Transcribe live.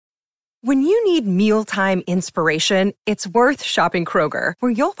When you need mealtime inspiration, it's worth shopping Kroger,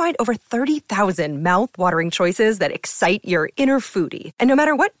 where you'll find over 30,000 mouth-watering choices that excite your inner foodie. And no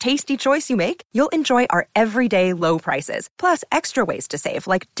matter what tasty choice you make, you'll enjoy our everyday low prices, plus extra ways to save,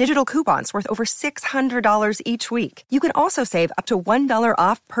 like digital coupons worth over $600 each week. You can also save up to $1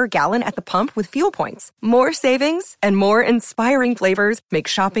 off per gallon at the pump with fuel points. More savings and more inspiring flavors make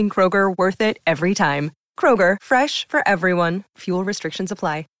shopping Kroger worth it every time. Kroger, fresh for everyone. Fuel restrictions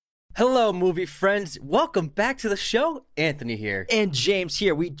apply. Hello, movie friends. Welcome back to the show. Anthony here. And James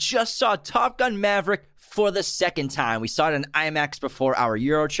here. We just saw Top Gun Maverick for the second time. We saw it in IMAX before our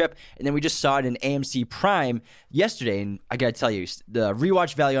Euro trip, and then we just saw it in AMC Prime yesterday. And I gotta tell you, the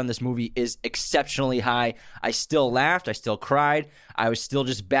rewatch value on this movie is exceptionally high. I still laughed. I still cried. I was still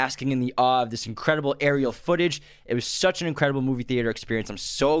just basking in the awe of this incredible aerial footage. It was such an incredible movie theater experience. I'm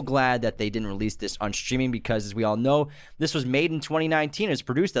so glad that they didn't release this on streaming because, as we all know, this was made in 2019. It was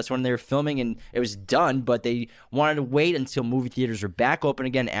produced. That's when they were filming, and it was done. But they wanted to wait until movie theaters were back open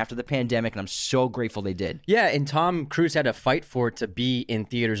again after the pandemic, and I'm so grateful they did. Yeah, and Tom Cruise had to fight for it to be in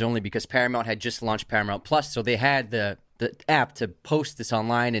theaters only because Paramount had just launched Paramount Plus, so they had the app to post this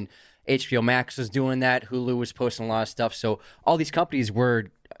online, and HBO Max was doing that. Hulu was posting a lot of stuff. So all these companies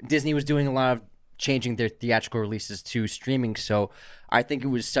Disney was doing a lot of changing their theatrical releases to streaming. So I think it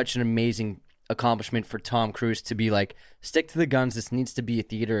was such an amazing accomplishment for Tom Cruise to be like, stick to the guns. This needs to be a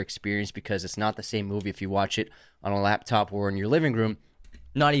theater experience because it's not the same movie if you watch it on a laptop or in your living room.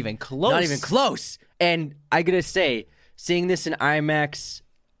 Not even close. Not even close. And I gotta say, seeing this in IMAX,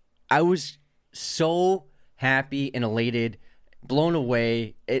 I was so happy and elated, blown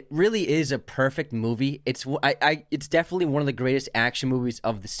away. It really is a perfect movie. It's definitely one of the greatest action movies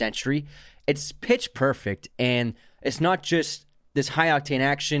of the century. It's pitch perfect, and it's not just this high-octane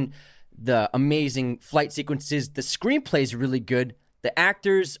action, the amazing flight sequences. The screenplay is really good. The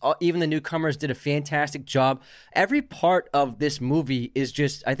actors, even the newcomers, did a fantastic job. Every part of this movie is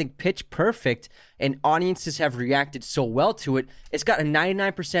just, I think, pitch perfect, and audiences have reacted so well to it. It's got a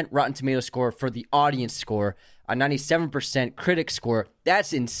 99% Rotten Tomatoes score for the audience score, a 97% critic score.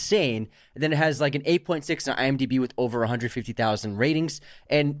 That's insane. And then it has like an 8.6 on IMDb with over 150,000 ratings.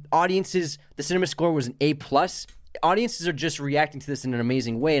 And audiences, the cinema score was an A+. Audiences are just reacting to this in an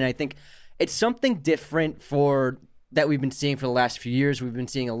amazing way, and I think it's something different that we've been seeing for the last few years. We've been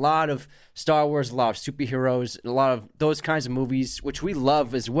seeing a lot of Star Wars, a lot of superheroes, a lot of those kinds of movies, which we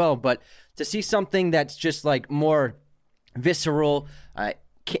love as well. But to see something that's just like more visceral,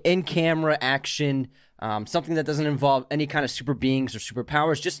 in-camera action, something that doesn't involve any kind of super beings or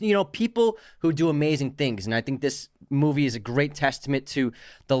superpowers, just, people who do amazing things. And I think this movie is a great testament to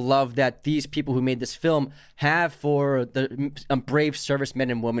the love that these people who made this film have for the brave servicemen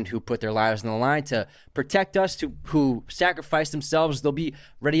and women who put their lives on the line to protect us, who sacrifice themselves. They'll be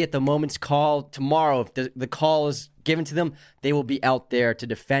ready at the moment's call tomorrow. If the call is given to them, they will be out there to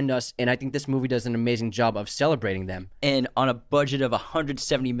defend us, and I think this movie does an amazing job of celebrating them. And on a budget of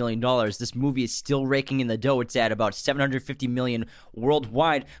 $170 million, this movie is still raking in the dough. It's at about $750 million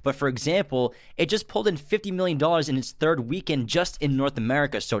worldwide, but for example, it just pulled in $50 million in its third weekend just in North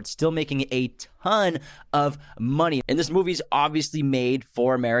America, so it's still making a ton of money. And this movie is obviously made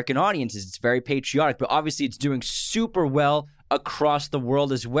for American audiences. It's very patriotic, but obviously it's doing super well across the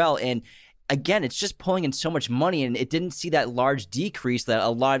world as well, and again, it's just pulling in so much money, and it didn't see that large decrease that a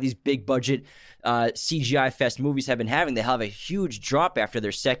lot of these big budget CGI fest movies have been having. They have a huge drop after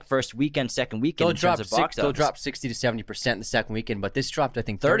their second weekend in terms of box office. They'll drop 60 to 70% in the second weekend, but this dropped, I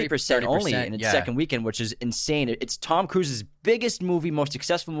think, 30% only in its second weekend, which is insane. It's Tom Cruise's biggest movie, most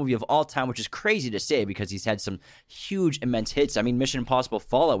successful movie of all time, which is crazy to say because he's had some huge, immense hits. I mean, Mission Impossible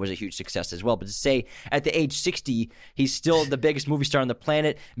Fallout was a huge success as well, but to say at the age 60, he's still the biggest movie star on the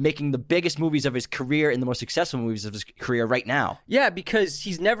planet, making the biggest movies of his career and the most successful movies of his career right now. Yeah, because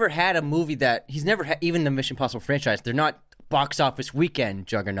he's never had a movie he's never had, even the Mission Impossible franchise, they're not box office weekend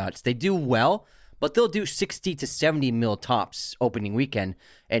juggernauts. They do well, but they'll do 60 to 70 mil tops opening weekend,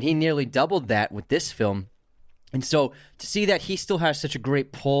 and he nearly doubled that with this film. And so to see that he still has such a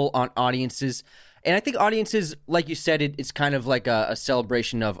great pull on audiences, and I think audiences, like you said, it's kind of like a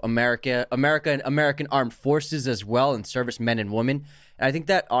celebration of America and American armed forces as well, and servicemen and women. And I think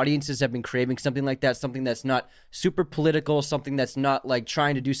that audiences have been craving something like that, something that's not super political, something that's not like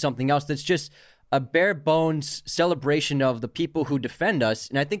trying to do something else, that's just a bare bones celebration of the people who defend us.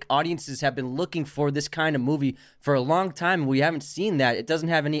 And I think audiences have been looking for this kind of movie for a long time. We haven't seen that. It doesn't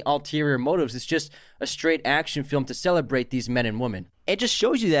have any ulterior motives. It's just a straight action film to celebrate these men and women. It just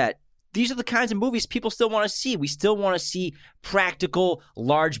shows you that these are the kinds of movies people still want to see. We still want to see practical,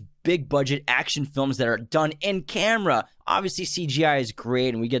 large big budget action films that are done in camera. Obviously, CGI is great,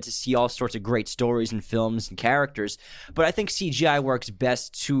 and we get to see all sorts of great stories and films and characters. But I think CGI works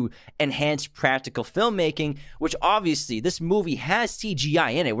best to enhance practical filmmaking, which obviously this movie has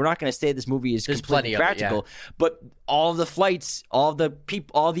CGI in it. We're not going to say this movie is completely practical, but all of the flights, all the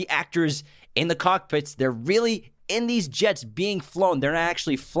people, all the actors in the cockpits, they're really in these jets being flown. They're not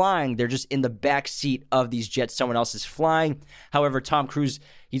actually flying. They're just in the back seat of these jets. Someone else is flying. However, Tom Cruise,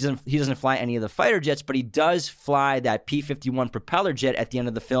 he doesn't fly any of the fighter jets, but he does fly that P-51 propeller jet at the end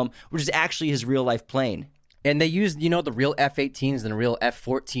of the film, which is actually his real-life plane. And they used, the real F-18s and the real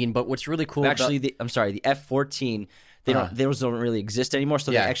F-14, but what's really cool the F-14, those don't really exist anymore,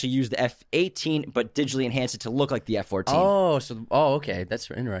 so they actually use the F-18, but digitally enhance it to look like the F-14. Okay. That's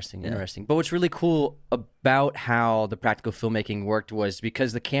interesting. But what's really cool about how the practical filmmaking worked was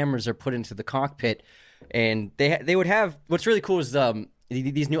because the cameras are put into the cockpit, and they would have, what's really cool is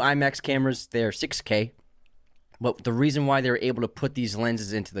these new IMAX cameras, they're 6K, but the reason why they were able to put these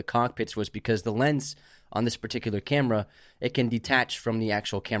lenses into the cockpits was because the lens on this particular camera, it can detach from the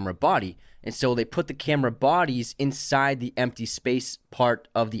actual camera body. And so they put the camera bodies inside the empty space part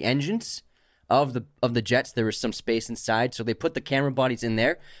of the engines of the jets. There was some space inside, so they put the camera bodies in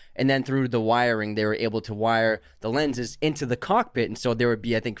there, and then through the wiring, they were able to wire the lenses into the cockpit. And so there would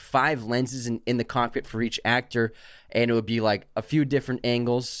be, I think, 5 lenses in the cockpit for each actor, and it would be like a few different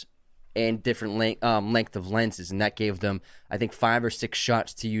angles and different length of lenses, and that gave them, I think, 5 or 6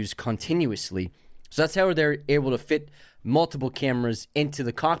 shots to use continuously. So that's how they're able to fit multiple cameras into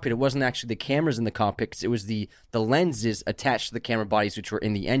the cockpit. It wasn't actually the cameras in the cockpit, 'cause it was the lenses attached to the camera bodies, which were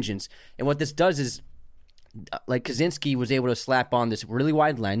in the engines. And what this does is, like, Kaczynski was able to slap on this really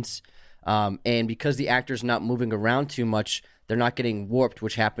wide lens, and because the actor's not moving around too much, they're not getting warped,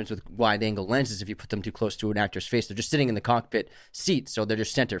 which happens with wide-angle lenses if you put them too close to an actor's face. They're just sitting in the cockpit seat, so they're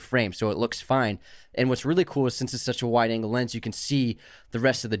just center frame, so it looks fine. And what's really cool is since it's such a wide-angle lens, you can see the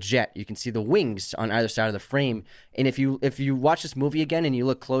rest of the jet. You can see the wings on either side of the frame. And if you watch this movie again and you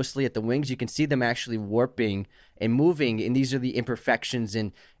look closely at the wings, you can see them actually warping and moving. And these are the imperfections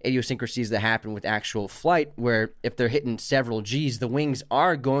and idiosyncrasies that happen with actual flight, where if they're hitting several Gs, the wings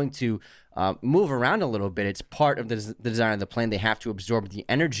are going to move around a little bit. It's part of the design of the plane. They have to absorb the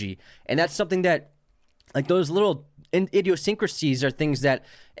energy. And that's something that, like, those little idiosyncrasies are things that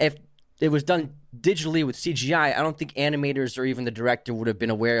if it was done digitally with CGI, I don't think animators or even the director would have been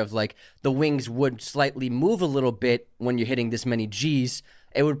aware of, like, the wings would slightly move a little bit when you're hitting this many Gs.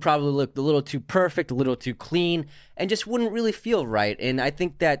 It would probably look a little too perfect, a little too clean, and just wouldn't really feel right. And I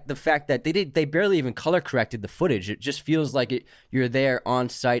think that the fact that they barely even color corrected the footage, it just feels like you're there on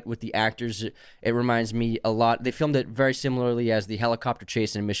site with the actors. It reminds me a lot. They filmed it very similarly as the helicopter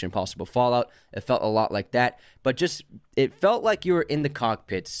chase in Mission Impossible Fallout. It felt a lot like that, but just it felt like you were in the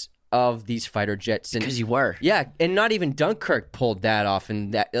cockpits of these fighter jets, because you were, and not even Dunkirk pulled that off.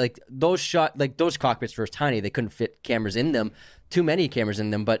 And that, like, those cockpits were tiny; they couldn't fit cameras in them, too many cameras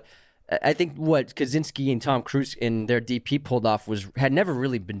in them. But I think what Kaczynski and Tom Cruise in their DP pulled off had never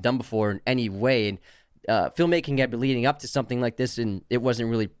really been done before in any way. And filmmaking had been leading up to something like this, and it wasn't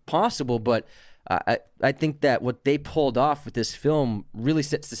really possible. But I think that what they pulled off with this film really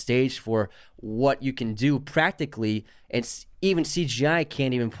sets the stage for what you can do practically, and even CGI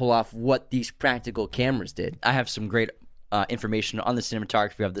can't even pull off what these practical cameras did. I have some great information on the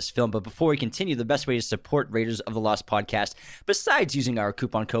cinematography of this film, but before we continue, the best way to support Raiders of the Lost Podcast, besides using our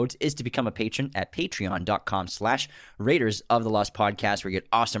coupon codes, is to become a patron at patreon.com/Raiders of the Lost Podcast, where you get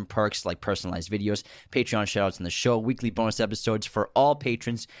awesome perks like personalized videos, Patreon shoutouts in the show, weekly bonus episodes for all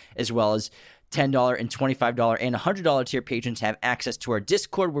patrons, as well as $10 and $25 and $100 tier patrons have access to our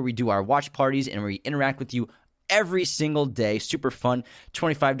Discord, where we do our watch parties and we interact with you every single day. Super fun.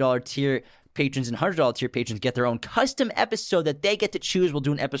 $25 tier patrons and $100 tier patrons get their own custom episode that they get to choose. We'll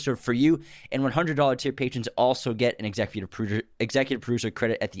do an episode for you. And $100 tier patrons also get an executive producer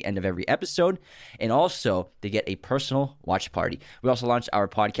credit at the end of every episode. And also, they get a personal watch party. We also launched our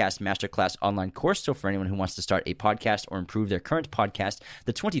podcast masterclass online course. So for anyone who wants to start a podcast or improve their current podcast,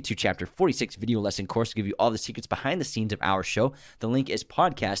 the 22-chapter, 46 video lesson course will give you all the secrets behind the scenes of our show. The link is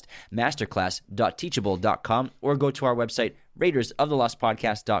podcastmasterclass.teachable.com, or go to our website,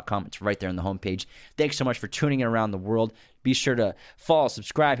 RaidersOfTheLostPodcast.com. It's right there on the homepage. Thanks so much for tuning in around the world. Be sure to follow,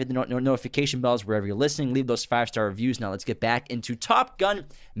 subscribe, hit the notification bells wherever you're listening. Leave those 5-star reviews. Now let's get back into Top Gun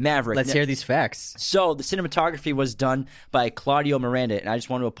Maverick. Let's hear these facts. So the cinematography was done by Claudio Miranda, and I just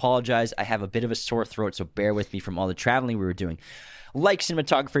want to apologize. I have a bit of a sore throat, so bear with me from all the traveling we were doing. Like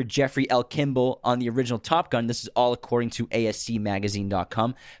cinematographer Jeffrey L. Kimball on the original Top Gun, this is all according to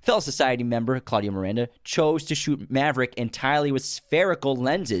ASCmagazine.com, fellow Society member Claudia Miranda chose to shoot Maverick entirely with spherical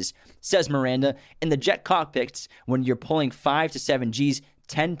lenses. Says Miranda, in the jet cockpits, when you're pulling 5 to 7 Gs,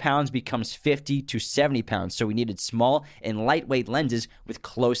 10 pounds becomes 50 to 70 pounds. So we needed small and lightweight lenses with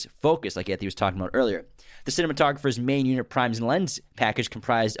close focus, like Anthony was talking about earlier. The cinematographer's main unit primes and lens package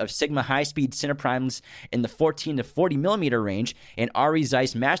comprised of Sigma high-speed cineprimes in the 14 to 40 millimeter range and Ari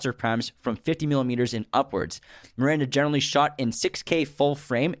Zeiss master primes from 50 millimeters and upwards. Miranda generally shot in 6K full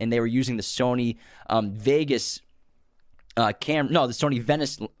frame, and they were using the Sony Venice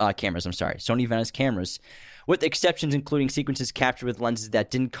cameras, with exceptions including sequences captured with lenses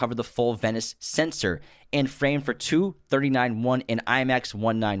that didn't cover the full Venice sensor, and framed for 2:39:1 and IMAX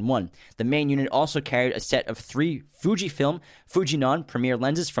 1:9:1. The main unit also carried a set of 3 Fujifilm Fujinon Premier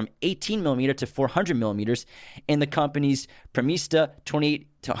lenses from 18mm to 400mm, and the company's Premista 28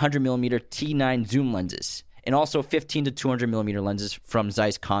 to 100mm T9 zoom lenses, and also 15 to 200mm lenses from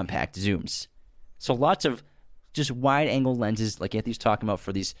Zeiss compact zooms. So lots of just wide-angle lenses, like Anthony's talking about,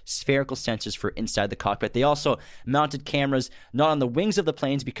 for these spherical sensors for inside the cockpit. They also mounted cameras not on the wings of the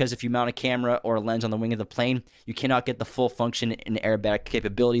planes, because if you mount a camera or a lens on the wing of the plane, you cannot get the full function and aerobatic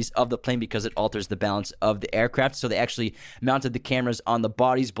capabilities of the plane because it alters the balance of the aircraft. So they actually mounted the cameras on the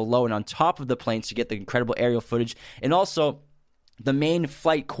bodies below and on top of the planes to get the incredible aerial footage. And also, the main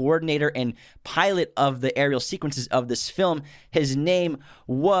flight coordinator and pilot of the aerial sequences of this film, his name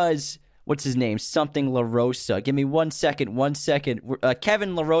was... what's his name? Something LaRosa. Give me one second.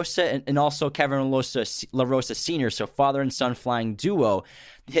 Kevin LaRosa and also Kevin LaRosa Sr., so father and son flying duo.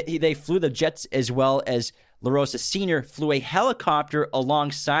 They flew the jets, as well as LaRosa Sr. flew a helicopter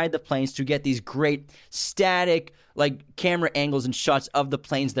alongside the planes to get these great static camera angles and shots of the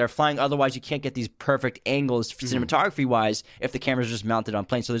planes they're flying. Otherwise, you can't get these perfect angles cinematography-wise if the camera's just mounted on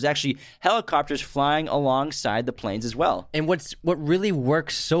planes. So there's actually helicopters flying alongside the planes as well. And what really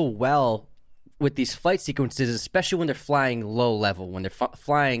works so well with these flight sequences, especially when they're flying low level, when they're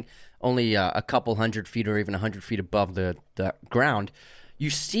flying only a couple 100 feet or even 100 feet above the ground, you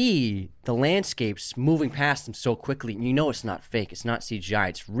see the landscapes moving past them so quickly, and you know it's not fake, it's not CGI,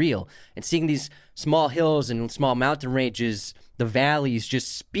 it's real. And seeing these small hills and small mountain ranges, the valleys,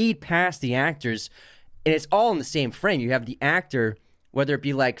 just speed past the actors, and it's all in the same frame. You have the actor, whether it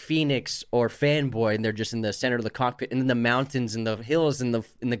be like Phoenix or Fanboy, and they're just in the center of the cockpit, and then the mountains and the hills and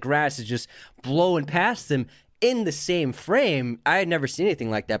the grass is just blowing past them in the same frame. I had never seen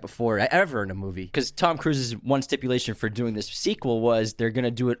anything like that before, ever in a movie. Because Tom Cruise's one stipulation for doing this sequel was they're going to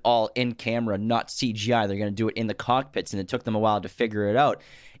do it all in camera, not CGI. They're going to do it in the cockpits, and it took them a while to figure it out.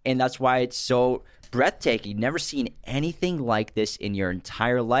 And that's why it's so breathtaking. Never seen anything like this in your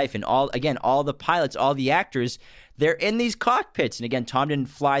entire life. And all the pilots, all the actors, they're in these cockpits. And again, Tom didn't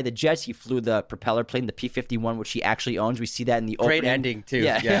fly the jets. He flew the propeller plane, the P-51, which he actually owns. We see that in the opening. Great ending, too.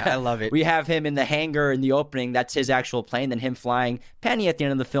 Yeah, I love it. We have him in the hangar in the opening. That's his actual plane. Then him flying Penny at the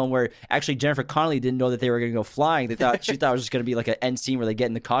end of the film, where actually Jennifer Connelly didn't know that they were going to go flying. She thought it was just going to be like an end scene where they get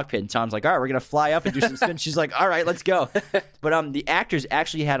in the cockpit. And Tom's like, all right, we're going to fly up and do some spins. She's like, all right, let's go. But the actors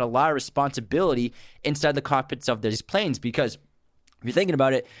actually had a lot of responsibility inside the cockpits of these planes, because if you're thinking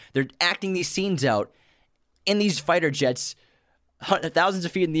about it, they're acting these scenes out in these fighter jets, thousands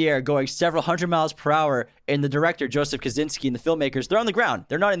of feet in the air, going several hundred miles per hour, and the director, Joseph Kosinski, and the filmmakers, they're on the ground.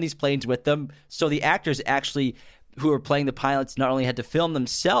 They're not in these planes with them. So the actors actually, who are playing the pilots, not only had to film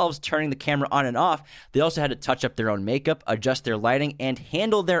themselves turning the camera on and off, they also had to touch up their own makeup, adjust their lighting, and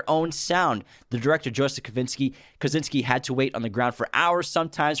handle their own sound. The director, Joseph Kosinski, had to wait on the ground for hours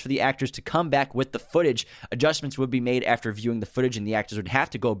sometimes for the actors to come back with the footage. Adjustments would be made after viewing the footage, and the actors would have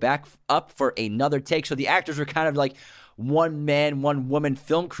to go back up for another take. So the actors were kind of like one man, one woman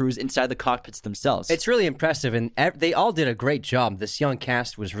film crews inside the cockpits themselves. It's really impressive, and they all did a great job. This young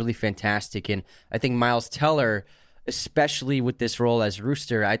cast was really fantastic, and I think Miles Teller, especially with this role as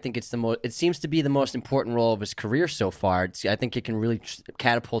Rooster, I think it seems to be the most important role of his career so far. I think it can really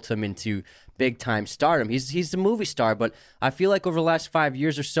catapult him into big-time stardom. He's a movie star, but I feel like over the last 5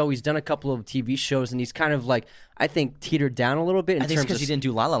 years or so, he's done a couple of TV shows, and he's kind of I think, tetered down a little bit. I think it's because he didn't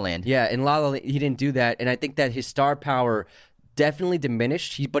do La La Land. Yeah, in La La Land, he didn't do that, and I think that his star power definitely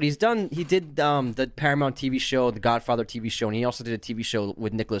diminished. He did the Paramount TV show, the Godfather TV show, and he also did a TV show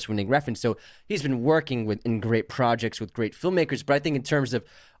with Nicholas Winding Refn. So he's been working in great projects with great filmmakers. But I think in terms of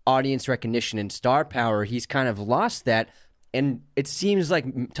audience recognition and star power, he's kind of lost that. And it seems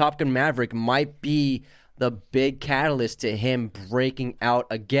like Top Gun Maverick might be the big catalyst to him breaking out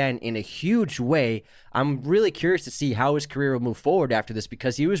again in a huge way. I'm really curious to see how his career will move forward after this,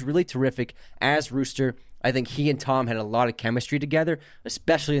 because he was really terrific as Rooster. I think he and Tom had a lot of chemistry together,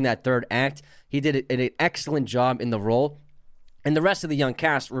 especially in that third act. He did an excellent job in the role. And the rest of the young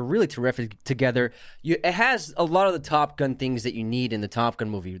cast were really terrific together. It has a lot of the Top Gun things that you need in the Top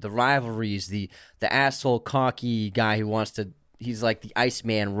Gun movie. The rivalries, the asshole cocky guy who wants to, he's like the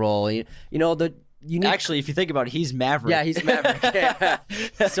Iceman role. You know, Actually, if you think about it, he's Maverick. Yeah, he's Maverick. Yeah.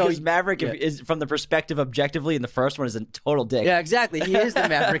 So Maverick is, from the perspective objectively, in the first one, is a total dick. Yeah, exactly. He is the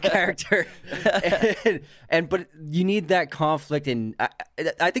Maverick character, but you need that conflict, and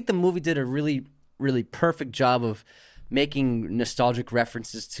I think the movie did a really, really perfect job of making nostalgic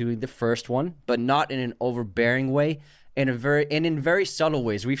references to the first one, but not in an overbearing way. In very subtle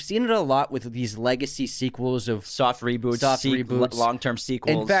ways. We've seen it a lot with these legacy sequels of soft reboots, long-term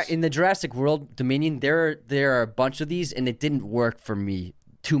sequels. In fact, in the Jurassic World Dominion, there are a bunch of these, and it didn't work for me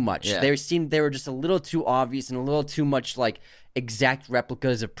too much. Yeah. They were just a little too obvious and a little too much like exact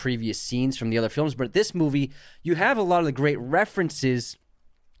replicas of previous scenes from the other films. But this movie, you have a lot of the great references,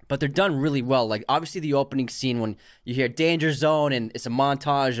 but they're done really well. Like, obviously, the opening scene when you hear Danger Zone, and it's a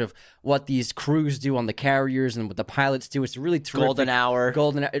montage of what these crews do on the carriers and what the pilots do. It's a really terrific.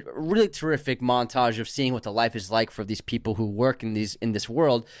 Really terrific montage of seeing what the life is like for these people who work in this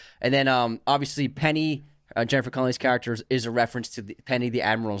world. And then, obviously, Penny, Jennifer Connelly's character, is a reference to Penny, the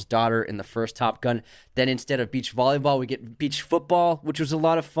Admiral's daughter, in the first Top Gun. Then instead of beach volleyball, we get beach football, which was a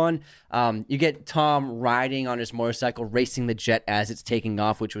lot of fun. You get Tom riding on his motorcycle, racing the jet as it's taking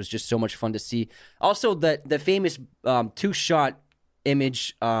off, which was just so much fun to see. Also, the famous two-shot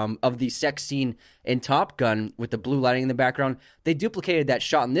image of the sex scene in Top Gun with the blue lighting in the background. They duplicated that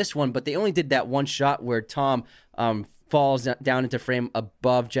shot in this one, but they only did that one shot where Tom falls down into frame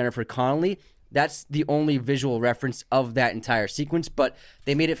above Jennifer Connelly. That's the only visual reference of that entire sequence, but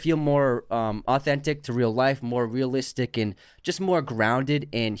they made it feel more authentic to real life, more realistic, and just more grounded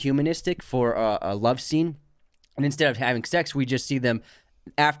and humanistic for a love scene. And instead of having sex, we just see them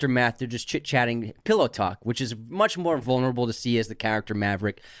aftermath. They're just chit-chatting, pillow talk, which is much more vulnerable to see as the character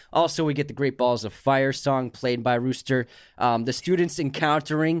Maverick. Also, we get the Great Balls of Fire song played by Rooster. The students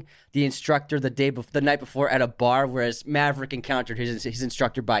encountering the instructor the night before at a bar, whereas Maverick encountered his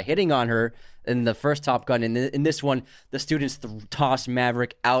instructor by hitting on her in the first Top Gun. And in this one, the students toss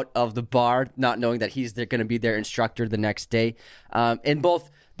Maverick out of the bar, not knowing that he's going to be their instructor the next day. And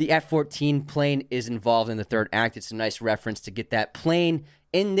both the F-14 plane is involved in the third act. It's a nice reference to get that plane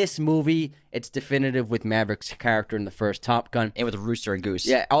in this movie. It's definitive with Maverick's character in the first Top Gun. And with Rooster and Goose.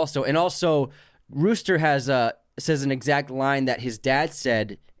 Yeah, also, Rooster says an exact line that his dad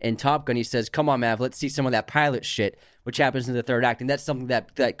said in Top Gun. He says, "Come on, Mav, let's see some of that pilot shit," which happens in the third act. And that's something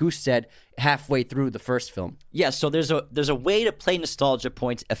that Goose said halfway through the first film. Yeah, so there's a way to play nostalgia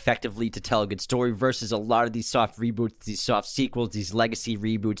points effectively to tell a good story versus a lot of these soft reboots, these soft sequels, these legacy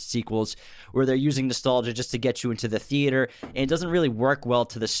reboots, sequels, where they're using nostalgia just to get you into the theater. And it doesn't really work well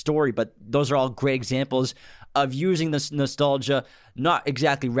to the story, but those are all great examples of using this nostalgia, not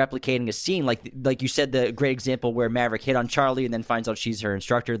exactly replicating a scene. Like you said, the great example where Maverick hit on Charlie and then finds out she's her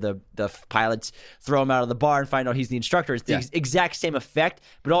instructor. The pilots throw him out of the bar and find out he's the instructor. It's the exact same effect,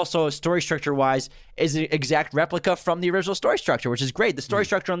 but also story structure-wise is an exact replica from the original story structure, which is great. The story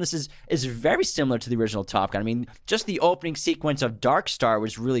structure on this is very similar to the original Top Gun. I mean, just the opening sequence of Dark Star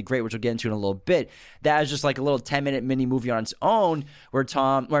was really great, which we'll get into in a little bit. That is just like a little 10-minute mini movie on its own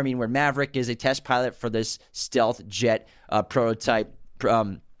where Maverick is a test pilot for this stealth jet prototype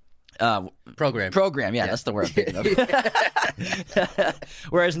program. Yeah, that's the word I'm thinking of.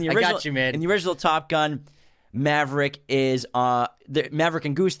 Whereas in the original, I got you, man. In the original Top Gun, Maverick is Maverick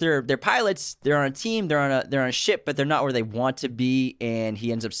and Goose. They're pilots. They're on a team. They're on a ship, but they're not where they want to be. And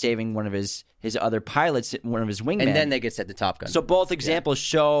he ends up saving one of his other pilots, one of his wingmen. And then they get set to Top Gun. So both examples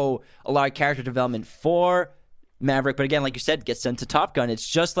show a lot of character development for Maverick, but again, like you said, gets sent to Top Gun. It's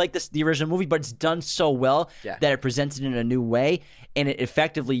just like the original movie, but it's done so well that it presents it in a new way, and it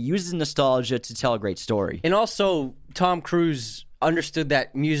effectively uses nostalgia to tell a great story. And also, Tom Cruise understood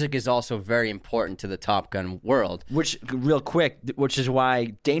that music is also very important to the Top Gun world. Which is why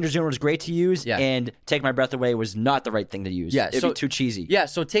Danger Zone was great to use, and Take My Breath Away was not the right thing to use. It'd be too cheesy. Yeah,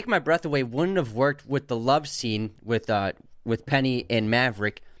 so Take My Breath Away wouldn't have worked with the love scene with Penny and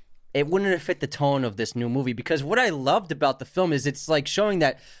Maverick. It wouldn't have fit the tone of this new movie, because what I loved about the film is it's like showing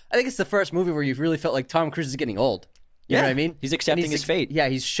that, I think it's the first movie where you really felt like Tom Cruise is getting old. You know what I mean? He's accepting his fate. Yeah,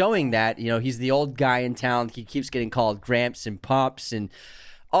 he's showing that. He's the old guy in town. He keeps getting called Gramps and Pops. And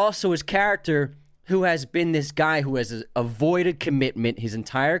also his character, who has been this guy who has avoided commitment his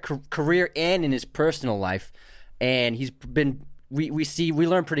entire career and in his personal life, and he's been. We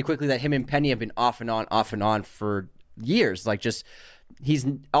learn pretty quickly that him and Penny have been off and on for years. Like, just he's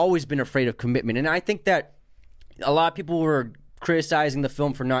always been afraid of commitment, and I think that a lot of people were criticizing the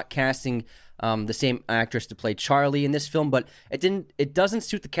film for not casting the same actress to play Charlie in this film, but it doesn't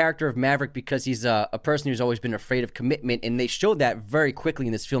suit the character of Maverick because he's a person who's always been afraid of commitment, and they showed that very quickly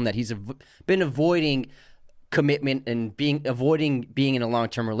in this film that he's been avoiding commitment and avoiding being in a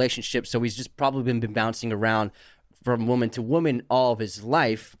long-term relationship. So he's just probably been bouncing around from woman to woman all of his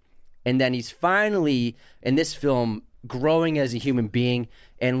life, and then he's finally in this film growing as a human being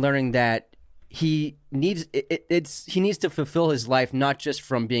and learning that he needs to fulfill his life not just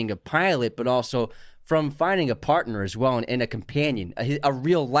from being a pilot but also from finding a partner as well and a companion, a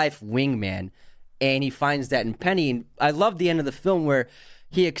real life wingman, and he finds that in Penny. And I love the end of the film where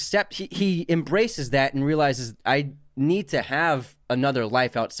he embraces that and realizes I need to have another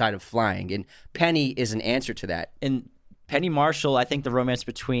life outside of flying, and Penny is an answer to that. And Penny Marshall, I think the romance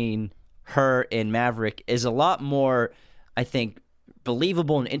between her and Maverick is a lot more, I think,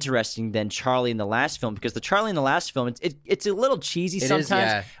 believable and interesting than Charlie in the last film, because the Charlie in the last film, it's a little cheesy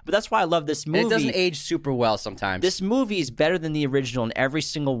sometimes, but that's why I love this movie. And it doesn't age super well sometimes. This movie is better than the original in every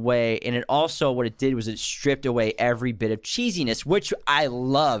single way, and it also, what it did was it stripped away every bit of cheesiness, which I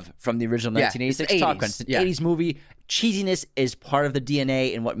love from the original 1986 Top Gun. It's an 80s movie. Cheesiness is part of the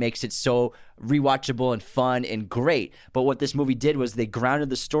DNA and what makes it so rewatchable and fun and great. But what this movie did was they grounded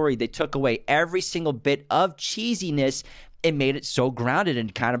the story. They took away every single bit of cheesiness and made it so grounded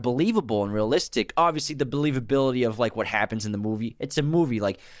and kind of believable and realistic. Obviously, the believability of like what happens in the movie. It's a movie.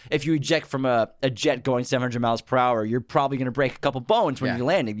 Like if you eject from a jet going 700 miles per hour, you're probably going to break a couple bones when you're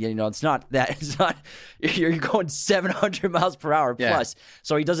landing. You know, it's not that. It's not. You're going 700 miles per hour plus.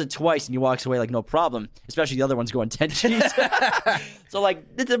 So he does it twice and he walks away like no problem. Especially the other one's going 10 G's. So like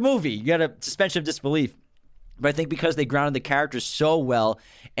it's a movie. You got a suspension of disbelief. But I think because they grounded the characters so well,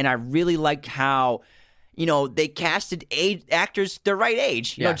 and I really liked how, you know, they casted actors the right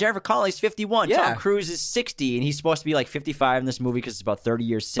age. You know, Jennifer Connelly's 51. Tom Cruise is 60, and he's supposed to be like 55 in this movie because it's about 30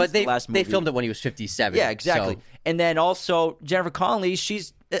 years since the last movie. They filmed it when he was 57. Yeah, exactly. So. And then also Jennifer Connelly,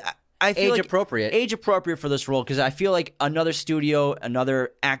 she's I feel age appropriate for this role, because I feel like another studio,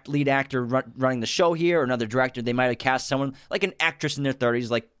 another lead actor running the show here, or another director, they might have cast someone like an actress in their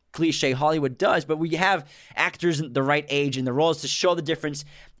 30s, like cliche Hollywood does, but we have actors in the right age in the roles to show the difference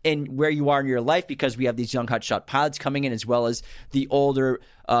in where you are in your life, because we have these young hotshot pilots coming in, as well as the older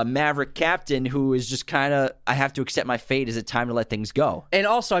Maverick captain who is just kind of, I have to accept my fate. Is it time to let things go? And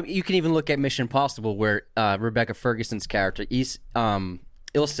also, you can even look at Mission Impossible, where Rebecca Ferguson's character,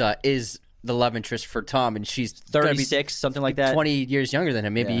 Ilsa, is the love interest for Tom, and she's 36, something like that. 20 years younger than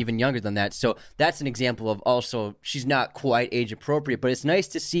him, maybe even younger than that. So that's an example of also she's not quite age appropriate, but it's nice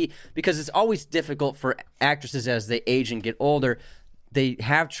to see, because it's always difficult for actresses as they age and get older. They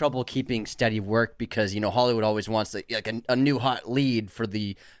have trouble keeping steady work because, you know, Hollywood always wants like a new hot lead for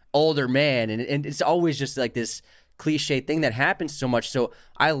the older man, and it's always just like this cliche thing that happens so much. So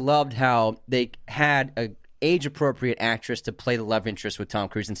I loved how they had a age-appropriate actress to play the love interest with Tom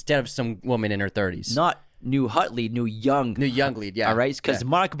Cruise instead of some woman in her 30s. Not new hot lead, new young lead, yeah. All right, because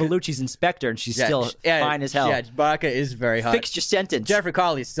Monica Bellucci's Inspector, and she's still fine as hell. Yeah, Monica is very hot. Fix your sentence. Jennifer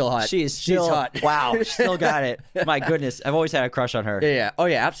Connelly is still hot. She's hot. Wow, she still got it. My goodness, I've always had a crush on her. Yeah. Oh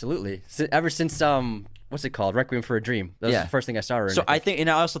yeah, absolutely. Ever since what's it called? Requiem for a Dream. That was the first thing I saw her in. So I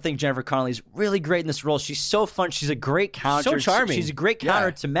also think Jennifer Connelly's really great in this role. She's so fun. She's a great counter. So charming. She's a great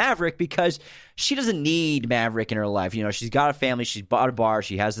counter to Maverick, because she doesn't need Maverick in her life. You know, she's got a family. She's bought a bar.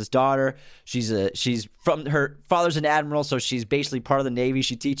 She has this daughter. She's from her father's an admiral, so she's basically part of the Navy.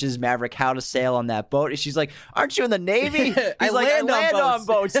 She teaches Maverick how to sail on that boat. And she's like, "Aren't you in the Navy?" I land on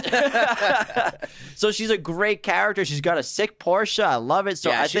boats. So she's a great character. She's got a sick Porsche. I love it.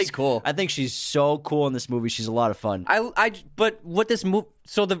 So she's cool. I think she's so cool in this movie. She's a lot of fun. But what this movie?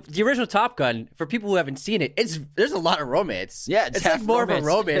 So the original Top Gun, for people who haven't seen it, there's a lot of romance. Yeah, it's like more of a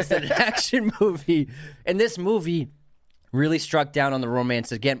romance than an action movie. And this movie really struck down on the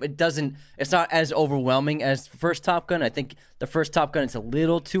romance again. It's not as overwhelming as the first Top Gun. I think the first Top Gun is a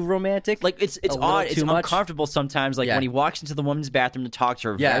little too romantic. Like it's odd. It's uncomfortable sometimes. Like when he walks into the woman's bathroom to talk to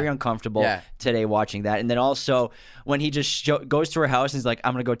her, very uncomfortable today watching that. And then also when he just goes to her house and he's like,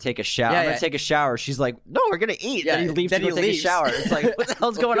 "I'm gonna go take a shower. I'm gonna take a shower." She's like, "No, we're gonna eat." Yeah, then he leaves to go take a shower. It's like, what the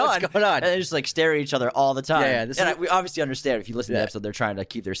hell's going on? What's going on? And they just like stare at each other all the time. Yeah. We obviously understand if you listen to the episode, they're trying to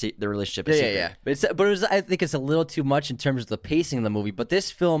keep their relationship a secret. Yeah. But it was, I think it's a little too much in terms of the pacing of the movie. But this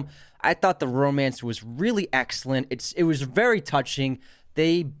film, I thought the romance was really excellent. It was very touching.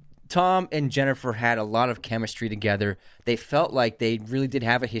 They Tom and Jennifer had a lot of chemistry together. They felt like they really did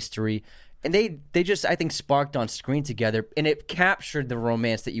have a history. And they just, I think, sparked on screen together. And it captured the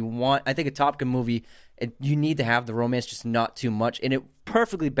romance that you want. I think a Top Gun movie, you need to have the romance, just not too much. And it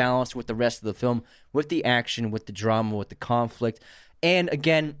perfectly balanced with the rest of the film, with the action, with the drama, with the conflict. And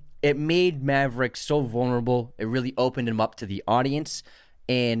again, it made Maverick so vulnerable. It really opened him up to the audience.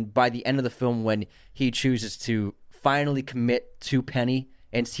 And by the end of the film, when he chooses to finally commit to Penny,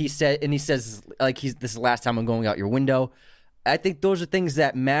 and he says, like, this is the last time I'm going out your window. I think those are things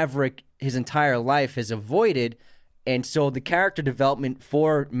that Maverick, his entire life, has avoided. And so the character development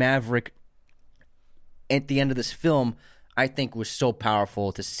for Maverick at the end of this film, I think, was so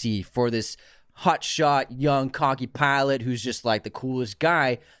powerful to see for this hotshot, young, cocky pilot who's just like the coolest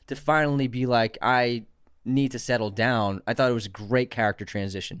guy to finally be like, I need to settle down. I thought it was a great character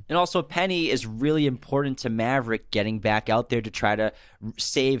transition. And also, Penny is really important to Maverick getting back out there to try to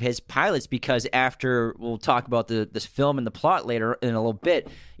save his pilots, because after, we'll talk about this film and the plot later in a little bit,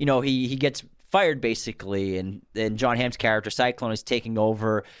 he gets fired basically, and John Hamm's character Cyclone is taking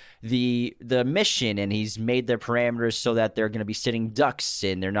over the mission, and he's made their parameters so that they're going to be sitting ducks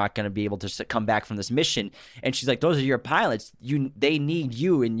and they're not going to be able to come back from this mission. And she's like, those are your pilots, they need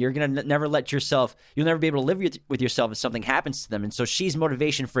you, and you're going to never let yourself, you'll never be able to live with yourself if something happens to them. And so she's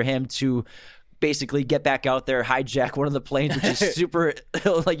motivation for him to basically get back out there, hijack one of the planes, which is super,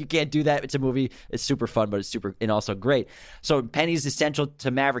 like, you can't do that. It's a movie. It's super fun, but it's super, and also great. So Penny's essential to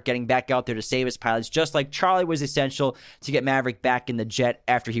Maverick getting back out there to save his pilots, just like Charlie was essential to get Maverick back in the jet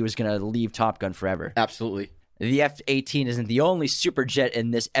after he was going to leave Top Gun forever. Absolutely. The F-18 isn't the only super jet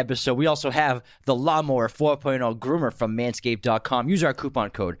in this episode. We also have the Lawnmower 4.0 groomer from Manscaped.com. Use our coupon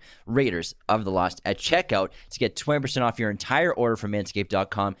code Raiders of the Lost at checkout to get 20% off your entire order from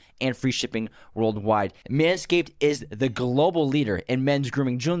Manscaped.com and free shipping worldwide. Manscaped is the global leader in men's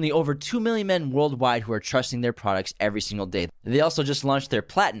grooming, joining the over 2 million men worldwide who are trusting their products every single day. They also just launched their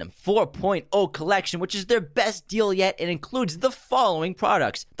Platinum 4.0 collection, which is their best deal yet and includes the following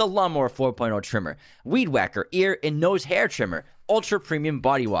products: the Lawnmower 4.0 trimmer, Weed Whacker ear and nose hair trimmer, ultra premium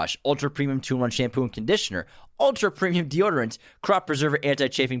body wash, ultra premium 2-in-1 shampoo and conditioner, ultra premium deodorant, crop preserver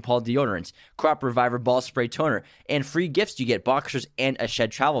anti-chafing ball deodorant, crop reviver ball spray toner, and free gifts you get boxers and a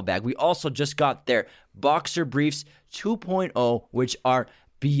Shed travel bag. We also just got their Boxer Briefs 2.0, which are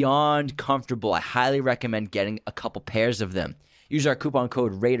beyond comfortable. I highly recommend getting a couple pairs of them. Use our coupon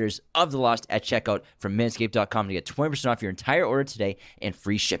code Raiders of the Lost at checkout from Manscaped.com to get 20% off your entire order today and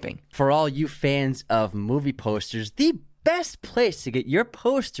free shipping. For all you fans of movie posters, the best place to get your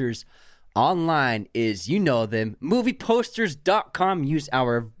posters online is, you know them, movieposters.com. Use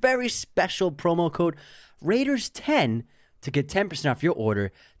our very special promo code Raiders10 to get 10% off your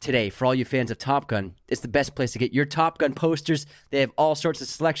order today. For all you fans of Top Gun, it's the best place to get your Top Gun posters. They have all sorts of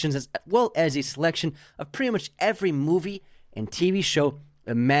selections, as well as a selection of pretty much every movie and TV show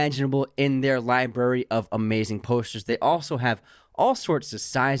imaginable in their library of amazing posters. They also have all sorts of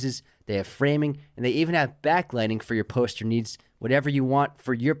sizes. They have framing, and they even have backlighting for your poster needs. Whatever you want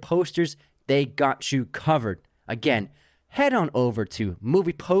for your posters, they got you covered. Again, head on over to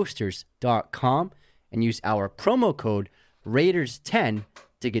movieposters.com and use our promo code Raiders10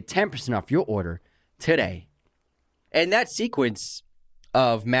 to get 10% off your order today. And that sequence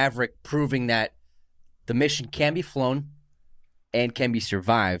of Maverick proving that the mission can be flown and can be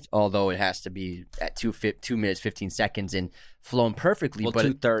survived, although it has to be at 2 minutes, 15 seconds and flown perfectly. Well,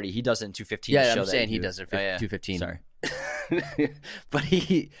 2:30. He does it in 2:15. Yeah, I'm saying he does it at 2:15. Sorry. But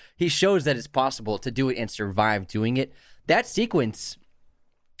he shows that it's possible to do it and survive doing it. That sequence,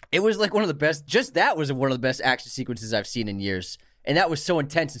 it was like one of the best, just that was one of the best action sequences I've seen in years. And that was so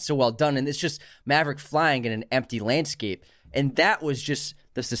intense and so well done. And it's just Maverick flying in an empty landscape. And that was just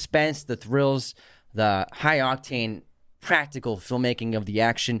the suspense, the thrills, the high-octane practical filmmaking of the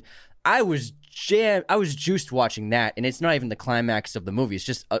action. I was juiced watching that, and it's not even the climax of the movie. It's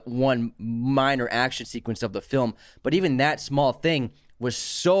just one minor action sequence of the film. But even that small thing was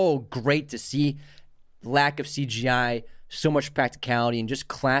so great to see. Lack of CGI, so much practicality, and just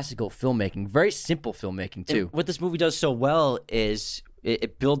classical filmmaking. Very simple filmmaking, too. And what this movie does so well is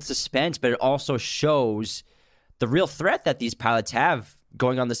it builds suspense, but it also shows the real threat that these pilots have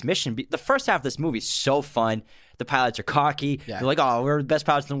going on this mission. The first half of this movie is so fun. The pilots are cocky. Yeah. They're like, oh, we're the best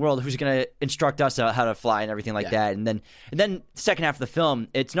pilots in the world. Who's going to instruct us how to fly and everything like that? And then the second half of the film,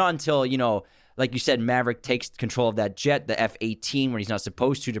 it's not until, like you said, Maverick takes control of that jet, the F-18, when he's not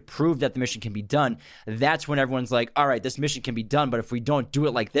supposed to prove that the mission can be done. That's when everyone's like, all right, this mission can be done, but if we don't do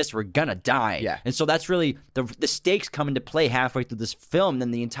it like this, we're gonna die. Yeah. And so that's really the stakes come into play halfway through this film.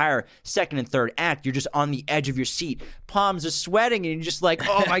 Then the entire second and third act, you're just on the edge of your seat. Palms are sweating, and you're just like,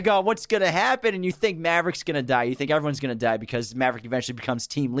 oh my God, what's gonna happen? And you think Maverick's gonna die. You think everyone's gonna die because Maverick eventually becomes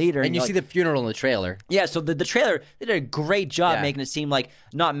team leader. And you see the funeral in the trailer. Yeah, so the trailer, they did a great job making it seem like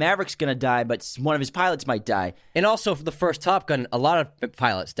not Maverick's going to die, but one of his pilots might die. And also, for the first Top Gun, a lot of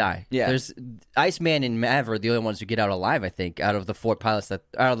pilots die. Yeah. There's Iceman and Maverick are the only ones who get out alive, I think, out of the 4 pilots out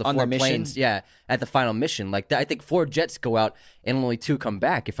of the On 4 the mission? planes. Yeah, at the final mission. Like, I think 4 jets go out and only 2 come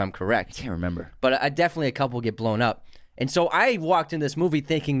back, if I'm correct. I can't remember. But definitely a couple get blown up. And so I walked in this movie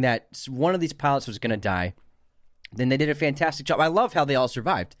thinking that one of these pilots was going to die. Then they did a fantastic job. I love how they all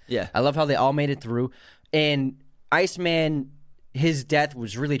survived. Yeah. I love how they all made it through. And Iceman, his death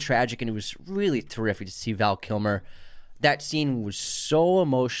was really tragic, and it was really terrific to see Val Kilmer. That scene was so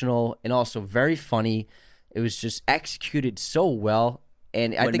emotional and also very funny. It was just executed so well.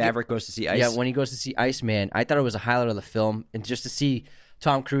 And I think Maverick goes to see Ice. Yeah, when he goes to see Iceman, I thought it was a highlight of the film. And just to see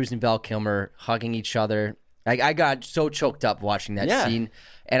Tom Cruise and Val Kilmer hugging each other, I got so choked up watching that scene.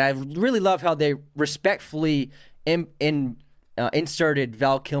 And I really love how they respectfully inserted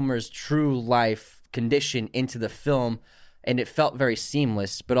Val Kilmer's true life condition into the film, and it felt very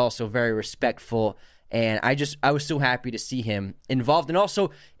seamless, but also very respectful. And I was so happy to see him involved. And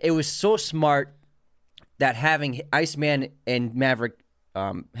also, it was so smart that having Iceman and Maverick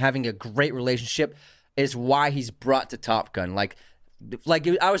having a great relationship is why he's brought to Top Gun. Like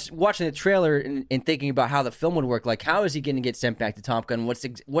I was watching the trailer and thinking about how the film would work. Like, how is he going to get sent back to Top Gun?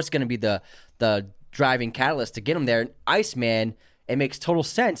 What's going to be the driving catalyst to get him there? And Iceman, it makes total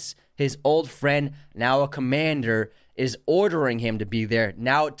sense. His old friend, now a commander, is ordering him to be there.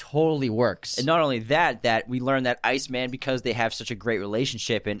 Now it totally works. And not only that we learn that Iceman, because they have such a great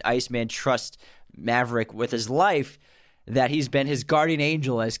relationship, and Iceman trusts Maverick with his life, that he's been his guardian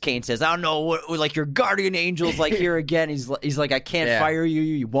angel, as Kane says. I don't know what, like, your guardian angel's like here again. He's like, I can't fire you.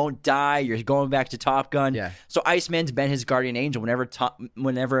 You won't die. You're going back to Top Gun. Yeah. So Iceman's been his guardian angel.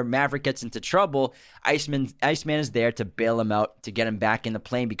 Whenever Maverick gets into trouble, Iceman is there to bail him out, to get him back in the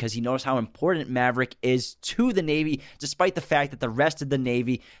plane, because he knows how important Maverick is to the Navy, despite the fact that the rest of the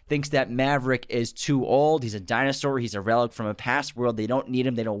Navy thinks that Maverick is too old. He's a dinosaur. He's a relic from a past world. They don't need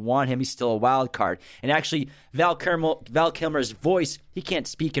him. They don't want him. He's still a wild card. And actually, Val Kilmer's voice, he can't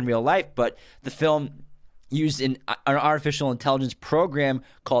speak in real life, but the film used an artificial intelligence program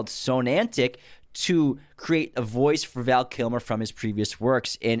called Sonantic to create a voice for Val Kilmer from his previous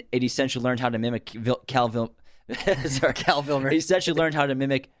works, and it essentially learned how to mimic Cal Kilmer. He essentially learned how to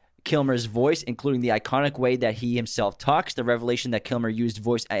mimic Kilmer's voice, including the iconic way that he himself talks. The revelation that Kilmer used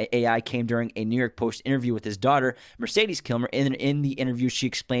voice AI came during a New York Post interview with his daughter, Mercedes Kilmer. In the interview, she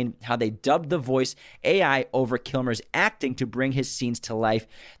explained how they dubbed the voice AI over Kilmer's acting to bring his scenes to life.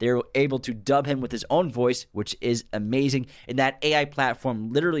 They were able to dub him with his own voice, which is amazing. And that AI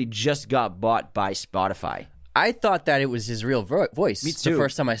platform literally just got bought by Spotify. I thought that it was his real voice. Me too. The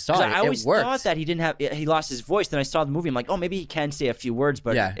first time I saw it, I always it worked. thought that he lost his voice. Then I saw the movie. I'm like, oh, maybe he can say a few words,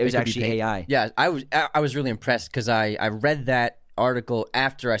 but it was actually AI. Yeah, I was really impressed because I read that article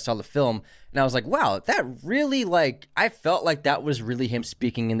after I saw the film, and I was like, wow, that really, like, I felt like that was really him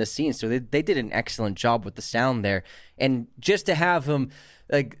speaking in the scene. So they did an excellent job with the sound there, and just to have him,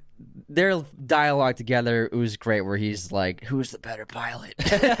 like, their dialogue together, it was great, where he's like, who's the better pilot?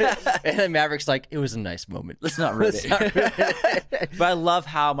 And then Maverick's like, it was a nice moment. Let's not ruin it. But I love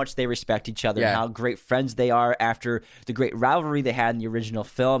how much they respect each other and how great friends they are after the great rivalry they had in the original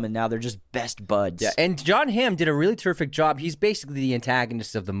film, and now they're just best buds. Yeah, and John Hamm did a really terrific job. He's basically the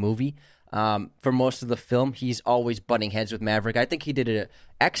antagonist of the movie. For most of the film, he's always butting heads with Maverick. I think he did an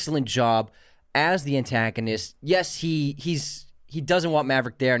excellent job as the antagonist. Yes, he doesn't want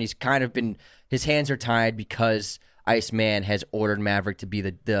Maverick there, and he's kind of been, his hands are tied because Iceman has ordered Maverick to be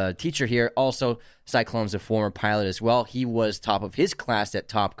the teacher here. Also, Cyclone's a former pilot as well. He was top of his class at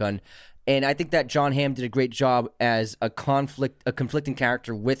Top Gun. And I think that John Hamm did a great job as a conflicting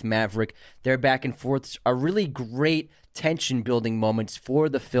character with Maverick. Their back and forths are really great tension-building moments for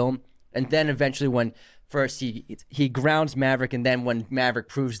the film. And then eventually when first he grounds Maverick, and then when Maverick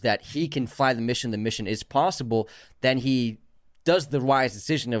proves that he can fly the mission is possible, then he does the wise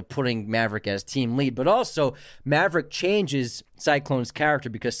decision of putting Maverick as team lead. But also, Maverick changes Cyclone's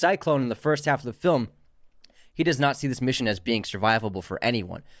character, because Cyclone in the first half of the film, he does not see this mission as being survivable for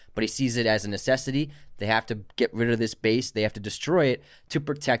anyone, but he sees it as a necessity. They have to get rid of this base. They have to destroy it to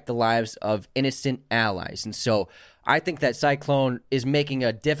protect the lives of innocent allies. And so I think that Cyclone is making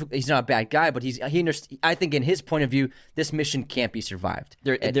a difficult. He's not a bad guy, but I think in his point of view, this mission can't be survived.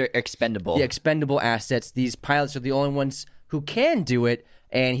 They're expendable. The expendable assets. These pilots are the only ones who can do it,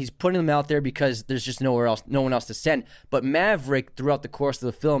 and he's putting them out there because there's just no one else to send. But Maverick, throughout the course of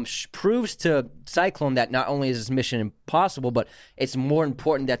the film, proves to Cyclone that not only is this mission impossible, but it's more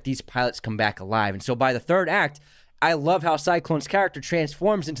important that these pilots come back alive. And so by the third act, I love how Cyclone's character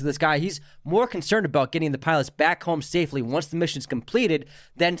transforms into this guy. He's more concerned about getting the pilots back home safely once the mission's completed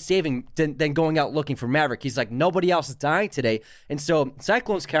than going out looking for Maverick. He's like, nobody else is dying today. And so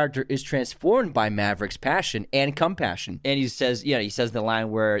Cyclone's character is transformed by Maverick's passion and compassion. And he says the line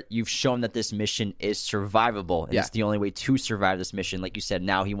where you've shown that this mission is survivable. And it's the only way to survive this mission. Like you said,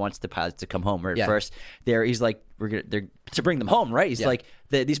 now he wants the pilots to come home. Where at first he's like, they're to bring them home, right? He's like,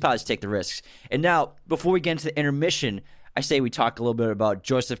 these pilots take the risks. And now, before we get into the intermission, I say we talk a little bit about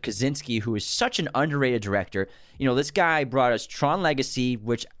Joseph Kosinski, who is such an underrated director. You know, this guy brought us Tron Legacy,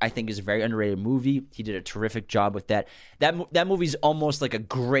 which I think is a very underrated movie. He did a terrific job with that. That movie's almost like a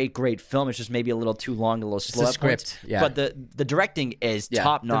great film. It's just maybe a little too long, a little slow. It's the script, But the directing is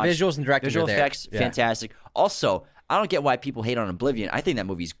top notch. The visuals and directing visual are there. effects, fantastic. Also, I don't get why people hate on Oblivion. I think that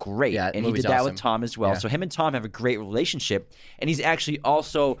movie's great. Yeah, and he did that awesome. with Tom as well. Yeah. So him and Tom have a great relationship. And he's actually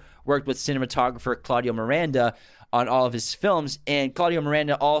also worked with cinematographer Claudio Miranda on all of his films. And Claudio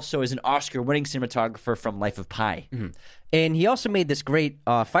Miranda also is an Oscar-winning cinematographer from Life of Pi. Mm-hmm. And he also made this great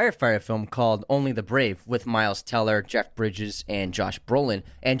firefighter film called Only the Brave with Miles Teller, Jeff Bridges, and Josh Brolin,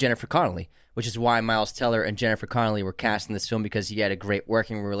 and Jennifer Connelly, which is why Miles Teller and Jennifer Connelly were cast in this film, because he had a great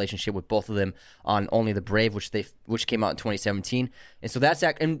working relationship with both of them on Only the Brave, which came out in 2017. And so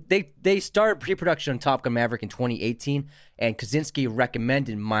and they started pre-production on Top Gun Maverick in 2018, and Kosinski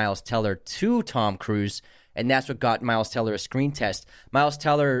recommended Miles Teller to Tom Cruise, and that's what got Miles Teller a screen test. Miles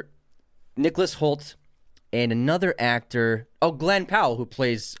Teller, Nicholas Hoult, and another actor, Glenn Powell, who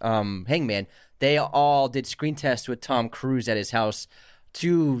plays Hangman, they all did screen tests with Tom Cruise at his house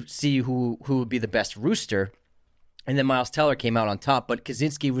to see who would be the best rooster. And then Miles Teller came out on top, but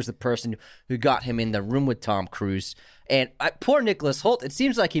Kosinski was the person who got him in the room with Tom Cruise. And poor Nicholas Hoult, it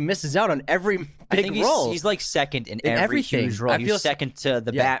seems like he misses out on every big role. He's like second in every everything. huge role. He's second to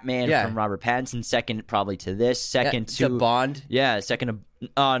the Batman from Robert Pattinson, second probably to this, second to Bond. Yeah, second to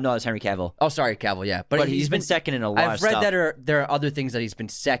no, it's Henry Cavill. Oh, sorry, Cavill, yeah. But he's been second in a lot of stuff. I've read that there are other things that he's been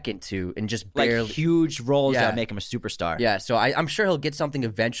second to and just barely. Like huge roles that make him a superstar. Yeah, so I'm sure he'll get something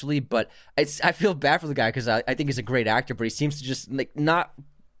eventually, but I feel bad for the guy because I think he's a great actor, but he seems to just not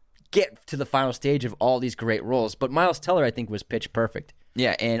get to the final stage of all these great roles. But Miles Teller, I think, was pitch perfect.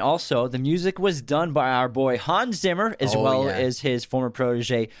 Yeah, and also the music was done by our boy Hans Zimmer, as well as his former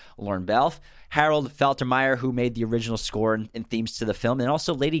protege, Lorne Balfe. Harold Faltermeyer, who made the original score and themes to the film, and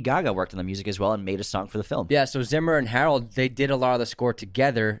also Lady Gaga worked on the music as well and made a song for the film. Yeah, so Zimmer and Harold, they did a lot of the score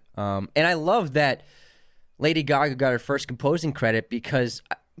together. And I love that Lady Gaga got her first composing credit because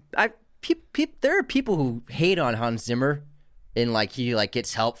there are people who hate on Hans Zimmer. And he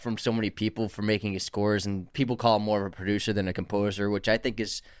gets help from so many people for making his scores, and people call him more of a producer than a composer, which I think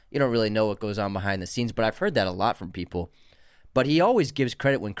is, you don't really know what goes on behind the scenes, but I've heard that a lot from people. But he always gives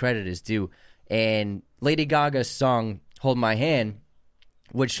credit when credit is due. And Lady Gaga's song "Hold My Hand,"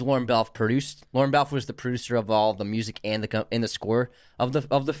 which Lorne Balfe produced. Lorne Balfe was the producer of all the music and the score of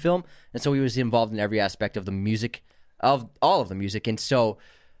the film, and so he was involved in every aspect of the music, of all of the music. And so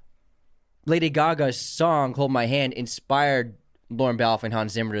Lady Gaga's song "Hold My Hand" inspired Lorne Balfe and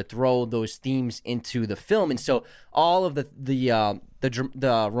Hans Zimmer to throw those themes into the film, and so all of the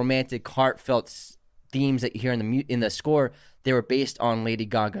romantic, heartfelt themes that you hear in the score, they were based on Lady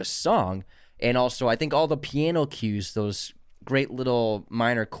Gaga's song, and also I think all the piano cues, those great little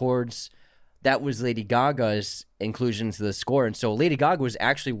minor chords, that was Lady Gaga's inclusion to the score, and so Lady Gaga was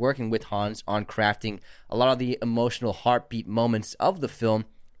actually working with Hans on crafting a lot of the emotional heartbeat moments of the film,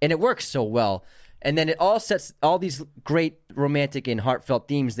 and it works so well. And then it all sets all these great romantic and heartfelt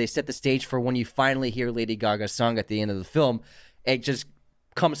themes. They set the stage for when you finally hear Lady Gaga's song at the end of the film. It just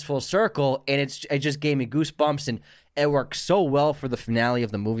comes full circle, and it just gave me goosebumps, and it worked so well for the finale of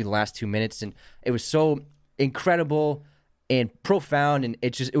the movie, the last 2 minutes, and it was so incredible and profound, and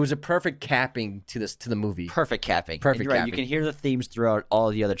it was a perfect capping to the movie. Perfect capping. Perfect Right. capping. You can hear the themes throughout all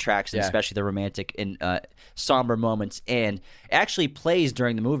of the other tracks, and especially the romantic and somber moments. And it actually plays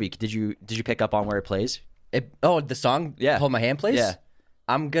during the movie. Did you pick up on where it plays? The song Yeah. "Hold My Hand" plays? Yeah.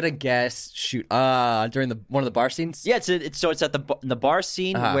 I'm gonna guess. Shoot. During one of the bar scenes. Yeah, it's at the bar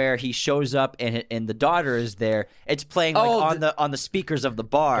scene where he shows up and the daughter is there. It's playing on the speakers of the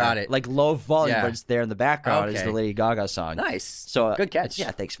bar. Got it. Like low volume, Yeah. but it's there in the background is the Lady Gaga song. Nice. So good catch.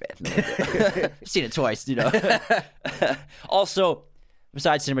 Yeah, thanks, man. I've seen it twice, Also,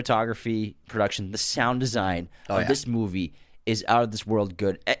 besides cinematography, production, the sound design of this movie is out of this world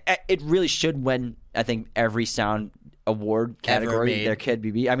good. It really should win, I think, every sound award category there could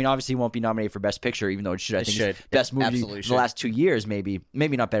be. I mean, obviously, it won't be nominated for Best Picture, even though it should. I think it's best movie in the last 2 years, maybe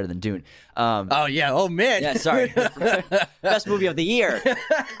not better than Dune. Oh yeah. Oh man. Yeah. Sorry. Best movie of the year.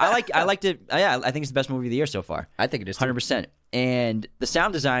 I liked it. Yeah, I think it's the best movie of the year so far. I think it is 100%. And the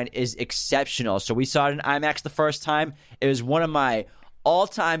sound design is exceptional. So we saw it in IMAX the first time. It was one of my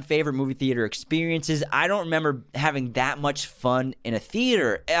all-time favorite movie theater experiences. I don't remember having that much fun in a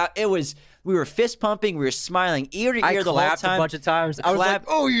theater. We were fist pumping, we were smiling ear to ear the whole time. I clapped a bunch of times. I was like,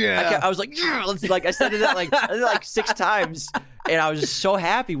 "Oh yeah!" I was like, "Yeah!" I said it like 6 times, and I was just so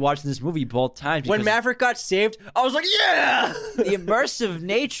happy watching this movie both times. When Maverick got saved, I was like, "Yeah!" The immersive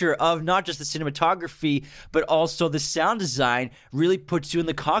nature of not just the cinematography, but also the sound design really puts you in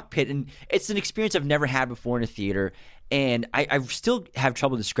the cockpit, and it's an experience I've never had before in a theater. And I still have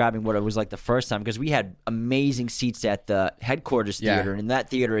trouble describing what it was like the first time because we had amazing seats at the headquarters theater, and that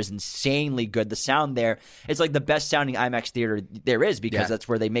theater is insanely good. The sound there, it's like the best sounding IMAX theater there is because that's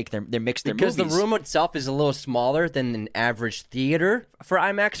where they mix their movies. Because the room itself is a little smaller than an average theater for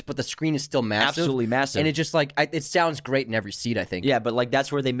IMAX, but the screen is still massive. Absolutely massive. And it just it sounds great in every seat, I think. Yeah, but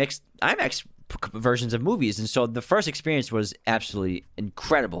that's where they mix IMAX versions of movies, and so the first experience was absolutely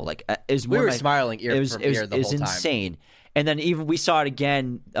incredible. We were smiling ear from ear the whole time. It was insane. And then even we saw it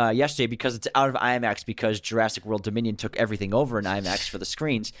again yesterday because it's out of IMAX because Jurassic World Dominion took everything over in IMAX for the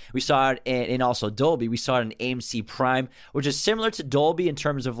screens. We saw it in also Dolby. We saw it in AMC Prime, which is similar to Dolby in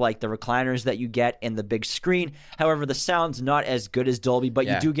terms of the recliners that you get in the big screen. However, the sound's not as good as Dolby, but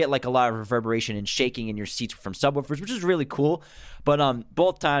you do get a lot of reverberation and shaking in your seats from subwoofers, which is really cool. But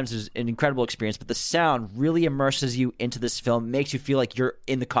both times is an incredible experience. But the sound really immerses you into this film, makes you feel like you're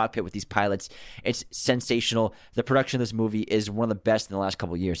in the cockpit with these pilots. It's sensational. The production of this movie is one of the best in the last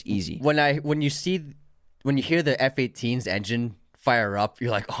couple of years. Easy. When you hear the F-18's engine fire up, you're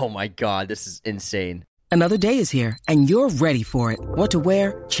like, oh my god, this is insane. Another day is here, and you're ready for it. What to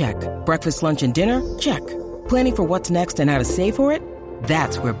wear? Check. Breakfast, lunch, and dinner? Check. Planning for what's next and how to save for it?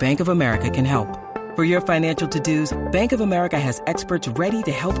 That's where Bank of America can help. For your financial to-dos, Bank of America has experts ready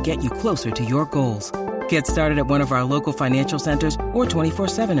to help get you closer to your goals. Get started at one of our local financial centers or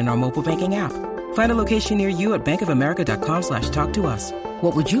 24/7 in our mobile banking app. Find a location near you at bankofamerica.com/talktous.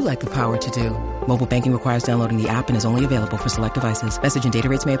 What would you like the power to do? Mobile banking requires downloading the app and is only available for select devices. Message and data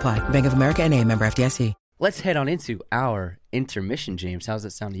rates may apply. Bank of America N.A., member FDIC. Let's head on into our intermission, James. How's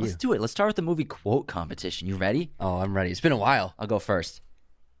that sound to you? Let's do it. Let's start with the movie quote competition. You ready? Oh, I'm ready. It's been a while. I'll go first.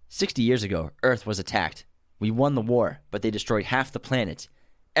 60 years ago, Earth was attacked. We won the war, but they destroyed half the planet.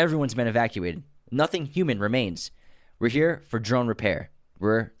 Everyone's been evacuated. Nothing human remains. We're here for drone repair.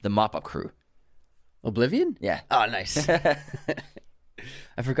 We're the mop-up crew. Oblivion? Yeah. Oh, nice. I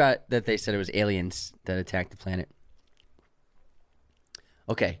forgot that they said it was aliens that attacked the planet.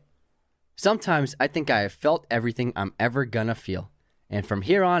 Okay. Sometimes I think I have felt everything I'm ever gonna feel. And from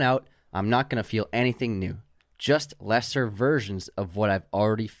here on out, I'm not gonna feel anything new. Just lesser versions of what I've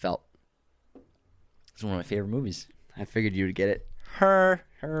already felt. It's one of my favorite movies. I figured you would get it. Her.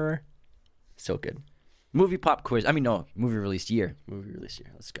 So good. Movie pop quiz. Movie release year. Movie release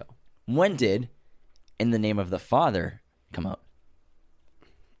year. Let's go. When did In the Name of the Father come out?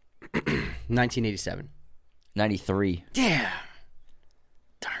 1987. 93. Damn.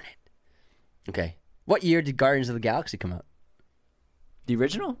 Darn it. Okay. What year did Guardians of the Galaxy come out? The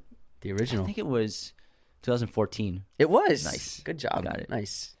original? The original. I think it was 2014. It was. Nice. Good job. Got it.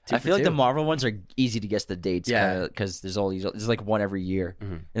 Nice. I feel like the Marvel ones are easy to guess the dates. Yeah. Because there's like one every year.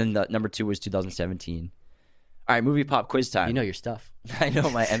 Mm-hmm. And then the number 2 was 2017. All right, movie pop quiz time. You know your stuff. I know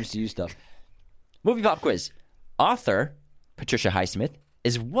my MCU stuff. Movie pop quiz. Author Patricia Highsmith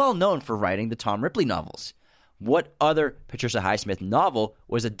is well known for writing the Tom Ripley novels. What other Patricia Highsmith novel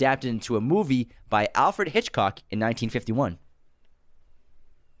was adapted into a movie by Alfred Hitchcock in 1951?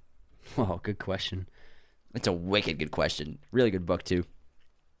 Oh, good question. It's a wicked good question. Really good book, too.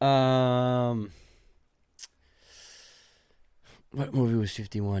 What movie was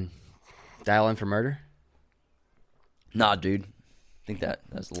 51? Dial M for Murder? Nah, dude. I think that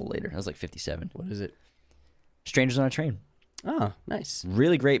was a little later. That was like 57. What is it? Strangers on a Train. Oh, nice.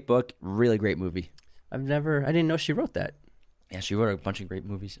 Really great book. Really great movie. I didn't know she wrote that. Yeah, she wrote a bunch of great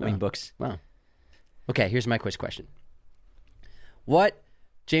movies. Books. Wow. Okay, here's my quiz question. What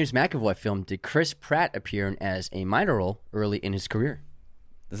James McAvoy film did Chris Pratt appear in as a minor role early in his career?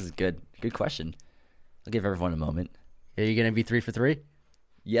 This is good. Good question. I'll give everyone a moment. Are you going to be 3 for 3?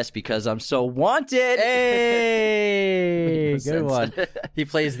 Yes, because I'm so wanted. Hey, Makes no good one. sense. He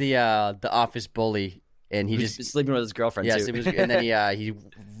plays the office bully, and he He's just sleeping with his girlfriend, yes, too. and then he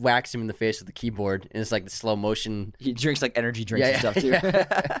whacks him in the face with the keyboard, and it's like the slow motion. He drinks like energy drinks Yeah, and stuff, too.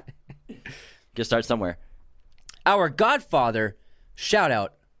 yeah. Just start somewhere. Our Godfather shout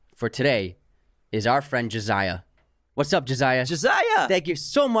out for today is our friend Josiah. What's up, Josiah? Josiah! Thank you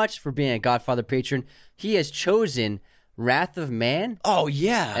so much for being a Godfather patron. He has chosen Wrath of Man, Oh,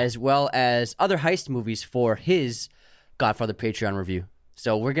 yeah. as well as other heist movies for his Godfather Patreon review.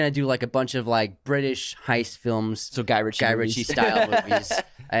 So we're gonna do like a bunch of like British heist films, So Guy Ritchie movies. style movies,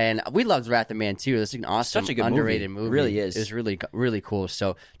 and we loved Wrath of Man too. This is an awesome, Such a good underrated movie. movie. It really is. It was really, really cool.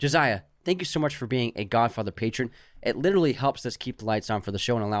 So Josiah, thank you so much for being a Godfather patron. It literally helps us keep the lights on for the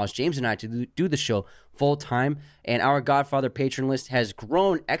show and allows James and I to do the show full time. And our Godfather patron list has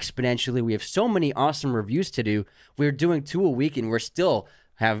grown exponentially. We have so many awesome reviews to do. We're doing 2 a week, and we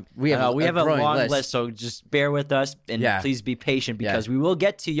have a growing long list, so just bear with us and please be patient because we will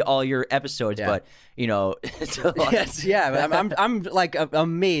get to all your episodes. But it's a lot. Yes, yeah. I'm like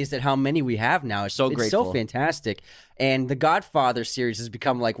amazed at how many we have now. It's so grateful. fantastic. And the Godfather series has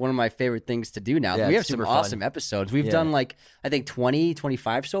become like one of my favorite things to do now. Yeah, we have it's some super fun. awesome episodes. We've done like I think 20,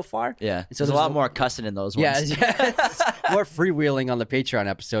 25 so far. Yeah, And so there's a lot more cussing in those ones. Yeah, more freewheeling on the Patreon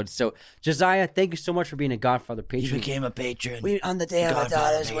episodes. So Josiah, thank you so much for being a Godfather patron. You became a patron. We on the day of my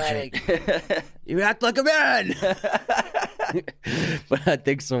Godfather daughter's wedding. You act like a man. But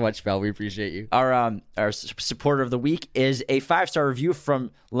thanks so much, pal. We appreciate you. Our supporter of the week is a 5-star review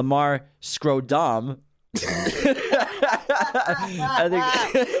from Lamar Scrodom. I think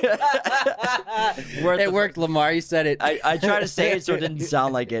It worked, Lamar. You said it. I tried to say it so it didn't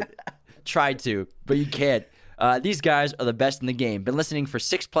sound like it. Tried to, but you can't. These guys are the best in the game. Been listening for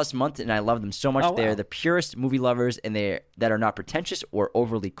 6+ months, and I love them so much. Oh, wow. They're the purest movie lovers, and that are not pretentious or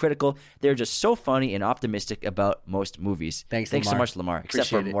overly critical. They're just so funny and optimistic about most movies. Thanks so Lamar. much, Lamar.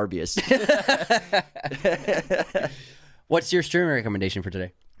 Except Appreciate for Morbius. What's your streaming recommendation for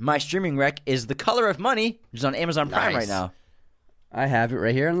today? My streaming rec is The Color of Money, which is on Amazon Prime right now. I have it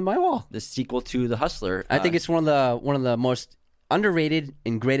right here on my wall. The sequel to The Hustler. I think it's one of the most underrated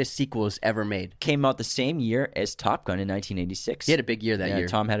and greatest sequels ever made. Came out the same year as Top Gun in 1986. He had a big year that year.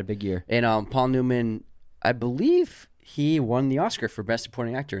 Tom had a big year. And Paul Newman, I believe he won the Oscar for Best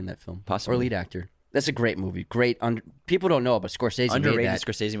Supporting Actor in that film. Possibly. Or lead actor. That's a great movie. Great. People don't know, but Scorsese Underrated made that.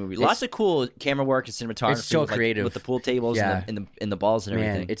 Scorsese movie. Lots of cool camera work and cinematography. It's so with, creative. with the pool tables and the balls and Man,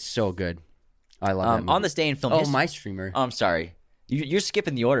 everything. it's so good. I love that movie. On this day in film Oh, history. my streamer. I'm sorry. You're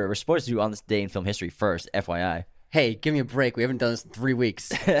skipping the order. We're supposed to do On This Day in Film History first, FYI. Hey, give me a break. We haven't done this in 3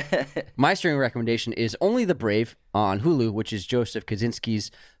 weeks. My streaming recommendation is Only the Brave on Hulu, which is Joseph Kaczynski's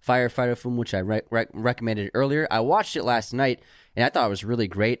firefighter film, which I recommended earlier. I watched it last night, and I thought it was really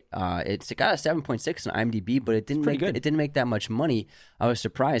great. It got a 7.6 on IMDb, but it didn't make that much money. I was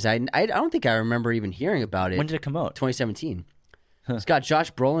surprised. I don't think I remember even hearing about it. When did it come out? 2017. It's got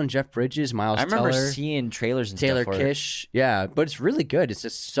Josh Brolin, Jeff Bridges, Miles Teller. I remember seeing trailers and Taylor stuff for Kish. Yeah, but it's really good. It's a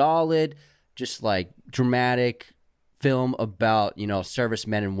solid, just like dramatic film about,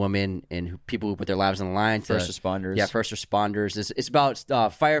 servicemen and women and people who put their lives on the line. First responders. Yeah, first responders. It's about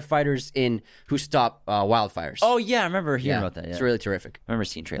firefighters who stop wildfires. Oh, yeah, I remember hearing about that. Yeah. It's really terrific. I remember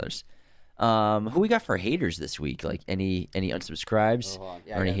seeing trailers. Who we got for haters this week? Like any unsubscribes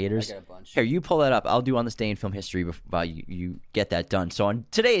or any haters? I got a bunch. Here, you pull that up. I'll do On This Day in Film History while you get that done. So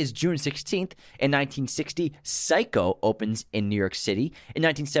today is June 16th. In 1960, Psycho opens in New York City. In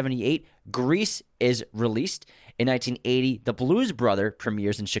 1978, Grease is released. In 1980, The Blues Brother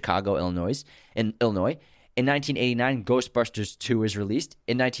premieres in Chicago, Illinois. In 1989, Ghostbusters 2 is released.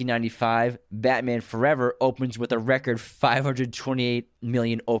 In 1995, Batman Forever opens with a record $528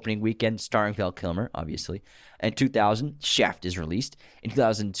 million opening weekend, starring Val Kilmer, obviously. In 2000, Shaft is released. In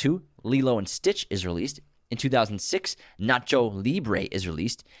 2002, Lilo and Stitch is released. In 2006, Nacho Libre is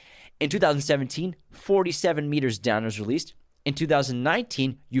released. In 2017, 47 Meters Down is released. In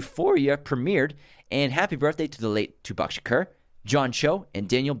 2019, Euphoria premiered. And happy birthday to the late Tupac Shakur, John Cho, and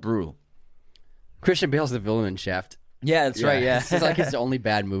Daniel Bruhl. Christian Bale's the villain in Shaft. Yeah, that's right, yeah. It's like his only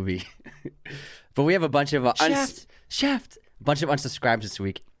bad movie. But we have a bunch of Shaft. A bunch of unsubscribes this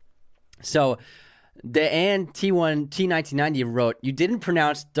week. So the Ann T1990 wrote, "You didn't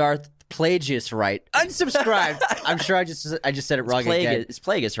pronounce Darth Plagueis right. Unsubscribed." I'm sure I just said it wrong again. It's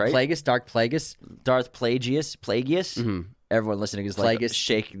Plagueis, right? Plagueis, Darth Plagueis. Darth Plagueis. Mm-hmm. Everyone listening is like Plagueis.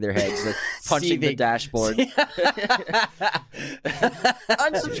 shaking their heads, like punching the dashboard.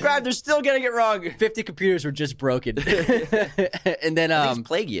 Unsubscribe. They're still getting it wrong. 50 computers were just broken. And then I think it's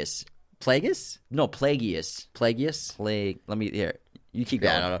Plagueis. Plagueis? No, Plagueis. Plagueis? Let me here. You keep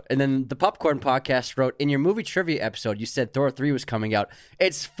going. Yeah, I don't know. And then the Popcorn Podcast wrote, in your movie trivia episode, you said Thor 3 was coming out.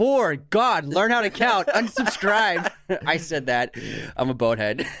 It's 4. God, learn how to count. Unsubscribe. I said that. I'm a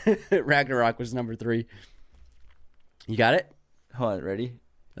boathead. Ragnarok was number 3. You got it? Hold on, ready?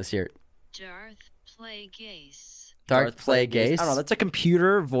 Let's hear it. Darth Plagueis. Darth Plagueis. I don't know. That's a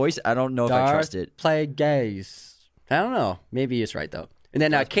computer voice. I don't know if I trust it. Plagueis. I don't know. Maybe he's right, though. And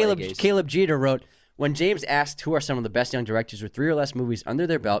then Caleb Jeter wrote, when James asked who are some of the best young directors with 3 or less movies under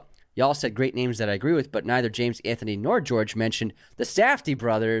their belt, y'all said great names that I agree with, but neither James, Anthony, nor George mentioned the Safdie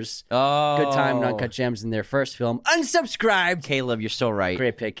brothers. Oh. Good time and Uncut Gems in their first film. Unsubscribe! Caleb, you're so right.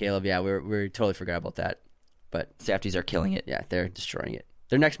 Great pick, Caleb. Yeah, we totally forgot about that. But Safdies are killing it. yeah, they're destroying it.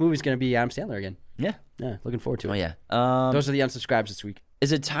 Their next movie is going to be Adam Sandler again. Yeah. Yeah, looking forward to it. Oh, yeah. Those are the unsubscribes this week.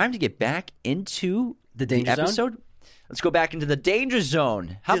 Is it time to get back into The Danger Zone? episode? Let's go back into the Danger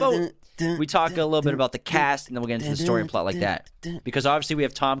Zone. How about we talk a little bit about the cast, and then we'll get into the story and plot like that. Because obviously we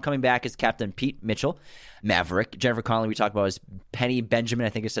have Tom coming back as Captain Pete Mitchell, Maverick. Jennifer Connelly we talked about as Penny Benjamin. I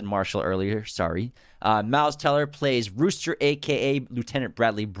think I said Marshall earlier. Sorry. Miles Teller plays Rooster, a.k.a. Lieutenant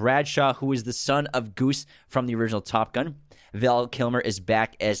Bradley Bradshaw, who is the son of Goose from the original Top Gun. Val Kilmer is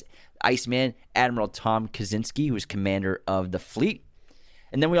back as Iceman, Admiral Tom Kaczynski, who is commander of the fleet.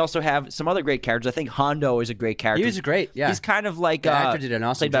 And then we also have some other great characters. I think Hondo is a great character. He was great, yeah. He's kind of like the actor did an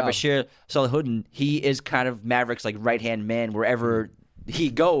awesome played by job. Bashir Salahuddin. He is kind of Maverick's like right-hand man. Wherever he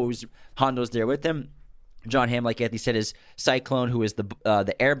goes, Hondo's there with him. John Hamm, like Anthony said, is Cyclone, who is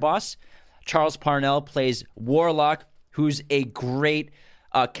the air boss. Charles Parnell plays Warlock, who's a great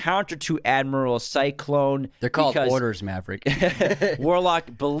counter to Admiral Cyclone. They're called Orders Maverick.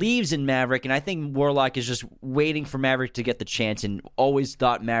 Warlock believes in Maverick, and I think Warlock is just waiting for Maverick to get the chance and always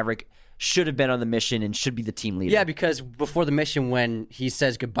thought Maverick should have been on the mission and should be the team leader. Yeah, because before the mission, when he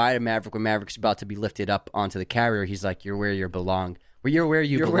says goodbye to Maverick, when Maverick's about to be lifted up onto the carrier, he's like, you're where you belong. You're where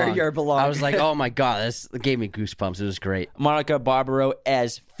you belong. Where you belong. I was like, oh my God, this gave me goosebumps. It was great. Monica Barbaro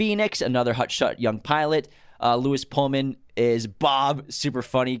as Phoenix, another hotshot young pilot. Lewis Pullman is Bob, super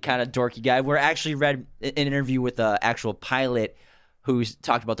funny, kind of dorky guy. We actually read an interview with an actual pilot who's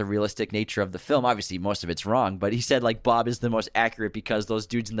talked about the realistic nature of the film. Obviously, most of it's wrong, but he said like Bob is the most accurate because those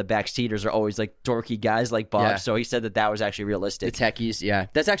dudes in the back seaters are always like dorky guys like Bob. Yeah. So he said that was actually realistic. The techies, yeah.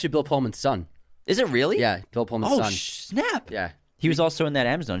 That's actually Bill Pullman's son. Is it really? Yeah, Bill Pullman's son. Snap. Yeah. He was also in that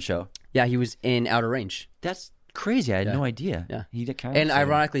Amazon show. Yeah, he was in Outer Range. That's crazy. I had no idea. Yeah. He did kind of And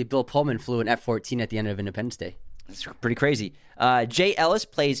ironically, Bill Pullman flew an F-14 at the end of Independence Day. It's pretty crazy. Jay Ellis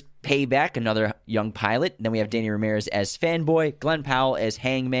plays Payback, another young pilot. And then we have Danny Ramirez as Fanboy, Glenn Powell as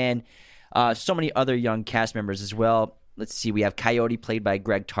Hangman, so many other young cast members as well. Let's see, we have Coyote played by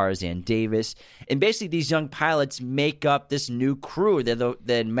Greg Tarzan Davis. And basically these young pilots make up this new crew.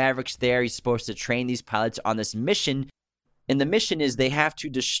 Then Maverick's there. He's supposed to train these pilots on this mission. And the mission is they have to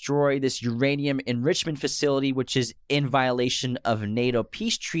destroy this uranium enrichment facility, which is in violation of NATO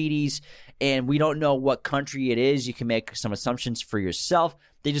peace treaties. And we don't know what country it is. You can make some assumptions for yourself.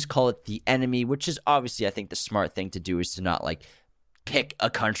 They just call it the enemy, which is obviously, I think, the smart thing to do is to not like pick a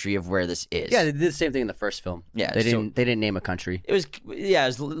country of where this is. Yeah, they did the same thing in the first film. Yeah, they didn't name a country. It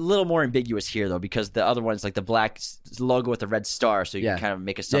was a little more ambiguous here though, because the other one's like the black logo with the red star, so you can kind of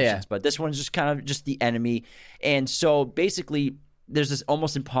make assumptions. But this one's just kind of just the enemy, and so basically, there's this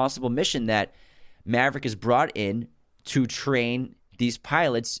almost impossible mission that Maverick is brought in to train these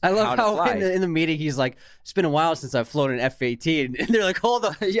pilots. I love how how in the meeting he's like, it's been a while since I've flown an F-18. And they're like, hold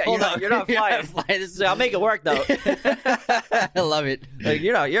on. you're not flying. This is I'll make it work though. I love it. Like,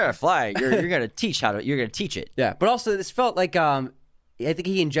 you're not flying. You're gonna teach it. Yeah, but also this felt like I think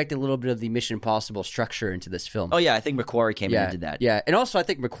he injected a little bit of the Mission Impossible structure into this film. Oh yeah, I think McQuarrie came in and did that. Yeah, and also I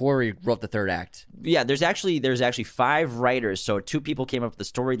think McQuarrie wrote the third act. Yeah, there's actually 5 writers. So 2 people came up with the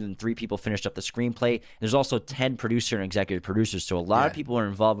story, then 3 people finished up the screenplay. There's also 10 producer and executive producers. So a lot of people are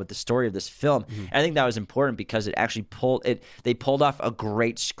involved with the story of this film. And I think that was important because it actually they pulled off a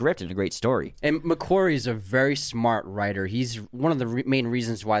great script and a great story. And McQuarrie is a very smart writer. He's one of the main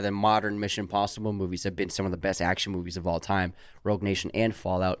reasons why the modern Mission Impossible movies have been some of the best action movies of all time. Rogue Nation and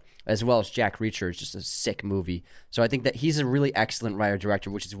Fallout, as well as Jack Reacher is just a sick movie. So I think that he's a really excellent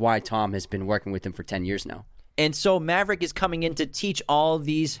writer-director, which is why Tom has been working with him for 10 years now. And so Maverick is coming in to teach all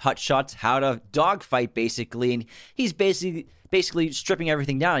these hotshots how to dogfight, basically. And he's basically stripping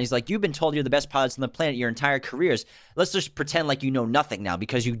everything down. He's like, you've been told you're the best pilots on the planet your entire careers. Let's just pretend like you know nothing now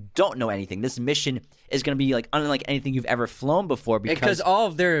because you don't know anything. This mission is going to be like unlike anything you've ever flown before. Because all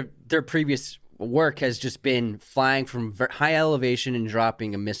of their previous work has just been flying from high elevation and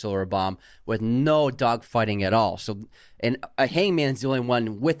dropping a missile or a bomb with no dogfighting at all. So, and a Hangman's the only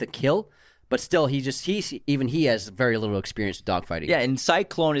one with a kill. But still, he has very little experience with dogfighting. Yeah, and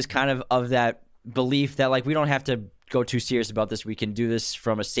Cyclone is kind of that belief that like we don't have to go too serious about this. We can do this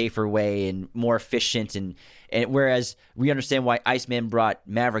from a safer way and more efficient. And whereas we understand why Iceman brought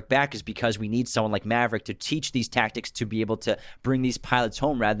Maverick back is because we need someone like Maverick to teach these tactics to be able to bring these pilots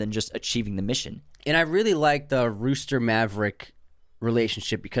home rather than just achieving the mission. And I really like the Rooster-Maverick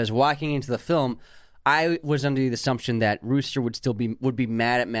relationship because walking into the film, I was under the assumption that Rooster would be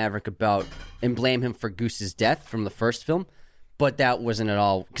mad at Maverick about and blame him for Goose's death from the first film, but that wasn't at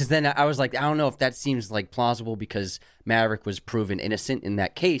all. Because then I was like, I don't know if that seems like plausible because Maverick was proven innocent in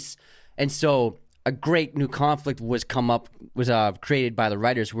that case, and so a great new conflict was created by the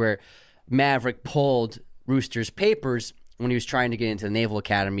writers where Maverick pulled Rooster's papers when he was trying to get into the Naval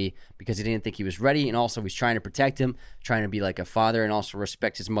Academy because he didn't think he was ready, and also he's trying to protect him, trying to be like a father, and also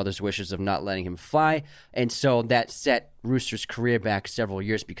respect his mother's wishes of not letting him fly. And so that set Rooster's career back several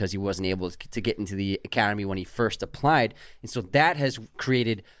years because he wasn't able to get into the academy when he first applied. And so that has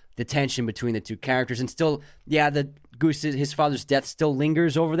created the tension between the two characters. And still, the Goose, his father's death still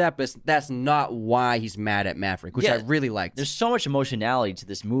lingers over that, but that's not why he's mad at Maverick, which I really liked. There's so much emotionality to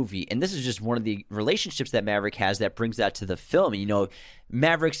this movie, and this is just one of the relationships that Maverick has that brings that to the film. You know,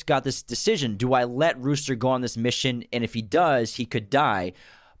 Maverick's got this decision. Do I let Rooster go on this mission? And if he does, he could die.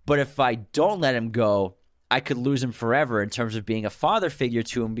 But if I don't let him go, I could lose him forever in terms of being a father figure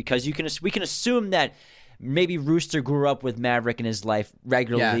to him because we can assume that maybe Rooster grew up with Maverick in his life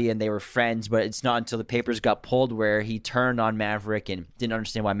regularly and they were friends, but it's not until the papers got pulled where he turned on Maverick and didn't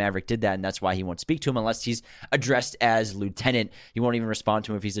understand why Maverick did that, and that's why he won't speak to him unless he's addressed as Lieutenant. He won't even respond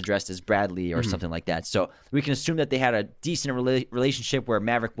to him if he's addressed as Bradley or something like that. So we can assume that they had a decent relationship where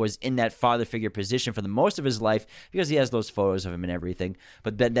Maverick was in that father figure position for the most of his life because he has those photos of him and everything.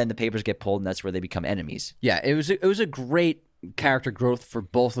 But then the papers get pulled, and that's where they become enemies. Yeah, it was a great character growth for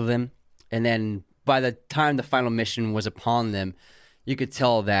both of them, and then by the time the final mission was upon them, you could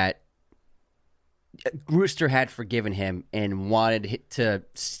tell that Rooster had forgiven him and wanted to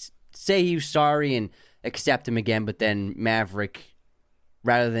say he was sorry and accept him again, but then Maverick,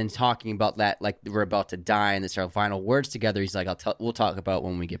 rather than talking about that like we're about to die and it's our final words together, he's like, we'll talk about it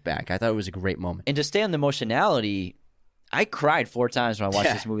when we get back. I thought it was a great moment. And to stay on the emotionality, I cried 4 times when I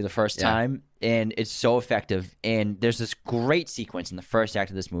watched this movie the first time, and it's so effective. And there's this great sequence in the first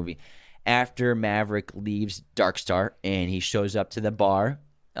act of this movie after Maverick leaves Darkstar and he shows up to the bar,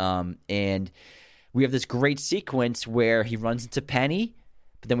 and we have this great sequence where he runs into Penny,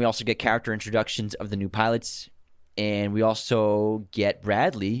 but then we also get character introductions of the new pilots, and we also get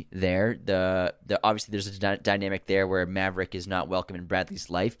Bradley there. The obviously there's a dynamic there where Maverick is not welcome in Bradley's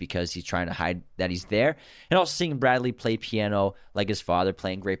life because he's trying to hide that he's there, and also seeing Bradley play piano like his father,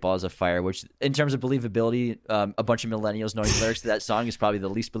 playing Great Balls of Fire, which in terms of believability, a bunch of millennials knowing the lyrics to that song is probably the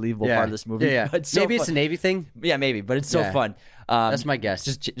least believable part of this movie. Yeah. But so maybe fun. it's a Navy thing. Yeah, maybe, but it's so fun. That's my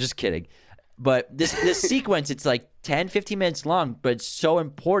guess. Just kidding. But this sequence, it's like 10, 15 minutes long, but it's so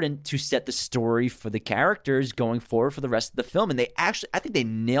important to set the story for the characters going forward for the rest of the film. And I think they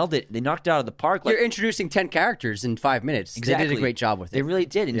nailed it. They knocked it out of the park. You're introducing 10 characters in 5 minutes. Exactly. They did a great job with it. They really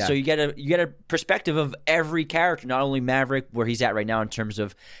did. And so you get a perspective of every character, not only Maverick, where he's at right now in terms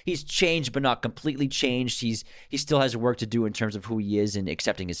of he's changed but not completely changed. He still has work to do in terms of who he is and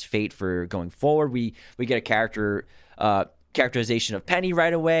accepting his fate for going forward. We get a characterization of Penny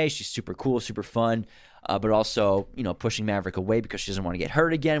right away. She's super cool, super fun, but also, pushing Maverick away because she doesn't want to get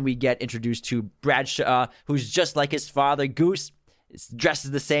hurt again. We get introduced to Bradshaw, who's just like his father, Goose.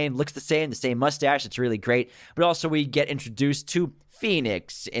 Dresses the same, looks the same mustache. It's really great. But also we get introduced to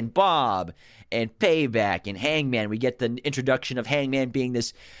Phoenix and Bob and Payback and Hangman. We get the introduction of Hangman being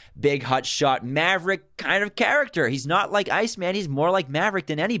this big hotshot Maverick kind of character. He's not like Iceman. He's more like Maverick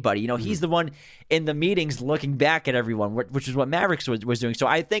than anybody. He's the one in the meetings looking back at everyone, which is what Maverick was doing. So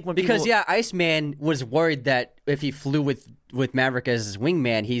I think Iceman was worried that if he flew with Maverick as his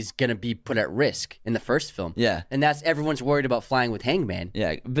wingman, he's going to be put at risk in the first film. Yeah. And everyone's worried about flying with Hangman.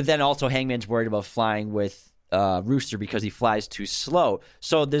 Yeah, but then also Hangman's worried about flying with Rooster because he flies too slow.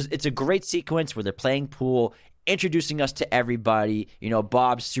 So it's a great sequence where they're playing pool introducing us to everybody.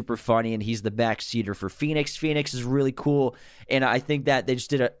 Bob's super funny, and he's the backseater for Phoenix. Phoenix is really cool, and I think that they just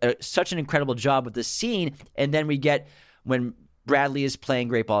did such an incredible job with this scene. And then we get when Bradley is playing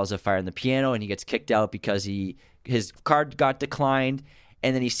Great Balls of Fire on the piano, and he gets kicked out because his card got declined.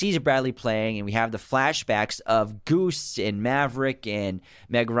 And then he sees Bradley playing, and we have the flashbacks of Goose and Maverick and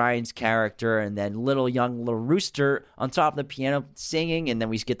Meg Ryan's character, and then little Rooster on top of the piano singing, and then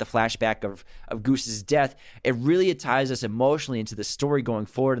we get the flashback of Goose's death. It really ties us emotionally into the story going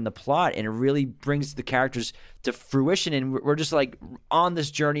forward in the plot, and it really brings the characters to fruition, and we're just like on this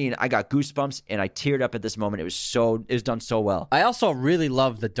journey, and I got goosebumps, and I teared up at this moment. It was done so well. I also really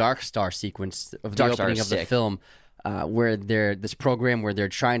love the Dark Star sequence of the opening of the film. Where this program where they're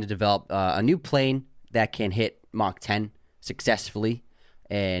trying to develop a new plane that can hit Mach 10 successfully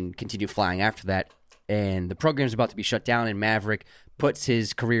and continue flying after that. And the program's about to be shut down, and Maverick puts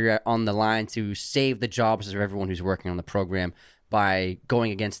his career on the line to save the jobs of everyone who's working on the program by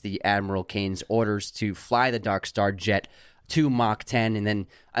going against the Admiral Kane's orders to fly the Dark Star jet to Mach 10. And then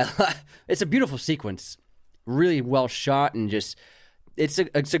it's a beautiful sequence, really well shot, and just... It's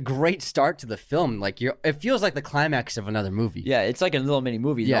a great start to the film. Like it feels like the climax of another movie. Yeah, it's like a little mini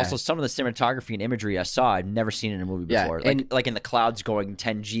movie. Yeah. Also, some of the cinematography and imagery I saw, I'd never seen in a movie before. Yeah, like in the clouds going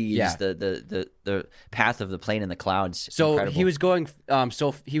 10 Gs. Yeah. The path of the plane in the clouds. So incredible.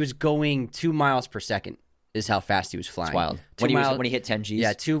 he was going 2 miles per second. Is how fast he was flying. It's wild. When he hit 10 Gs?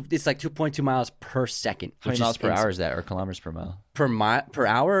 Yeah, it's like 2.2 miles per second. How many miles per hour is that, or kilometers per mile? Per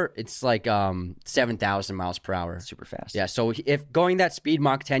hour, it's like 7,000 miles per hour. Super fast. Yeah, so if going that speed,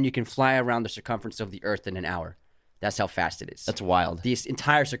 Mach 10, you can fly around the circumference of the Earth in an hour. That's how fast it is. That's wild. The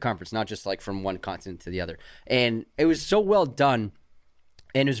entire circumference, not just like from one continent to the other. And it was so well done.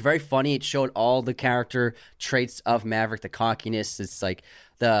 And it was very funny. It showed all the character traits of Maverick, the cockiness. It's like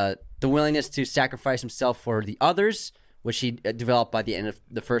the willingness to sacrifice himself for the others, which he developed by the end of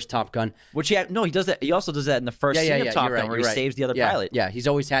the first Top Gun. He does that. He also does that in the first scene of Top Gun, where he saves the other pilot. Yeah, he's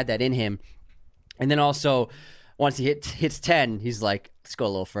always had that in him. And then also, once he hits 10, he's like, let's go a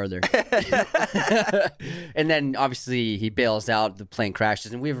little further. And then, obviously, he bails out, the plane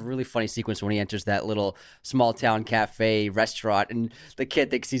crashes, and we have a really funny sequence when he enters that little small-town cafe restaurant, and the kid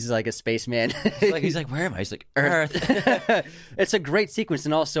thinks he's like a spaceman. He's like, where am I? He's like, Earth. It's a great sequence,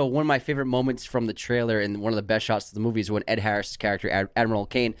 and also one of my favorite moments from the trailer, and one of the best shots of the movie is when Ed Harris' character, Admiral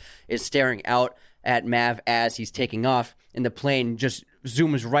Kane, is staring out at Mav as he's taking off, and the plane just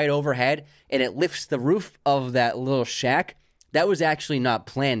zooms right overhead, and it lifts the roof of that little shack. That was actually not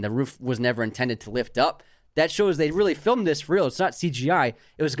planned. The roof was never intended to lift up. That shows they really filmed this for real. It's not CGI.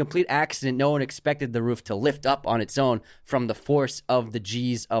 It was a complete accident. No one expected the roof to lift up on its own from the force of the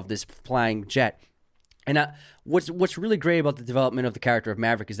G's of this flying jet. And what's really great about the development of the character of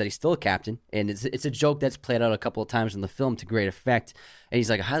Maverick is that he's still a captain, and it's a joke that's played out a couple of times in the film to great effect. And he's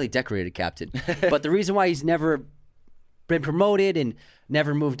like a highly decorated captain. But the reason why he's never been promoted and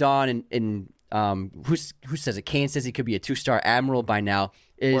never moved on, and who says it? Kane says he could be a 2-star admiral by now.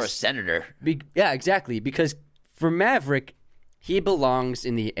 Or a senator. Yeah, exactly. Because for Maverick, he belongs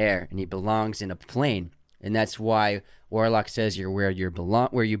in the air, and he belongs in a plane. And that's why Warlock says you're where you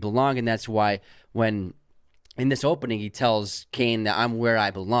belong, and that's why when in this opening he tells Kane that I'm where I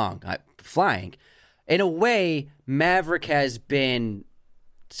belong, flying. In a way, Maverick has been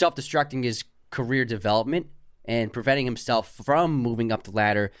self-destructing his career development and preventing himself from moving up the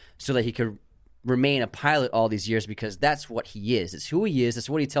ladder so that he could remain a pilot all these years, because that's what he is. It's who he is. That's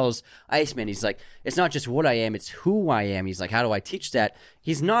what he tells Iceman. He's like, it's not just what I am, it's who I am. He's like, how do I teach that?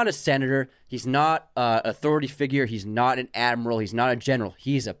 He's not a senator. He's not an authority figure. He's not an admiral. He's not a general.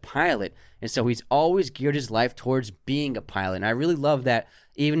 He's a pilot. And so he's always geared his life towards being a pilot. And I really love that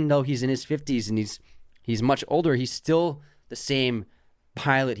even though he's in his 50s and he's much older, he's still the same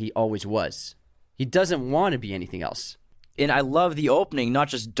pilot he always was. He doesn't want to be anything else. And I love the opening, not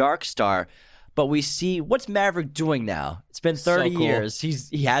just Dark Star, but we see what's Maverick doing now. It's been 30 So cool. years.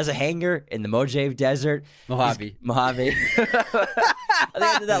 He has a hangar in the Mojave Desert. Mojave. I think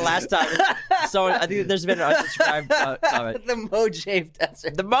I did that last time. So I think there's been an unsubscribed comment. The Mojave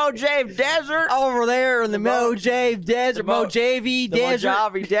Desert. The Mojave Desert. Over there in the Mojave Desert. Mojave Desert.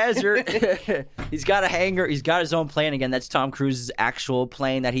 Mojave Desert. He's got a hangar. He's got his own plane. Again, that's Tom Cruise's actual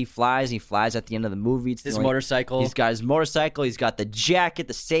plane that he flies. He flies at the end of the movie. It's his motorcycle. He's got his motorcycle. He's got the jacket,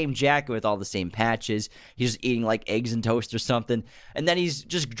 the same jacket with all the same patches. He's just eating like eggs and toast or something. And then he's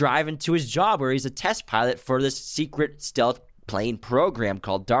just driving to his job where he's a test pilot for this secret stealth plane program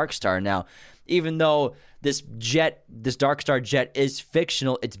called Dark Star. Now, even though this Dark Star jet is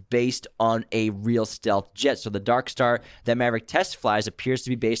fictional, it's based on a real stealth jet. So the Dark Star that Maverick test flies appears to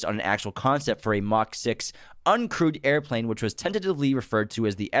be based on an actual concept for a Mach 6 uncrewed airplane, which was tentatively referred to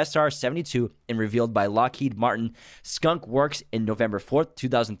as the SR-72 and revealed by Lockheed Martin Skunk Works in November 4th,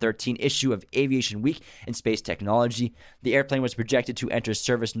 2013 issue of Aviation Week and Space Technology. The airplane was projected to enter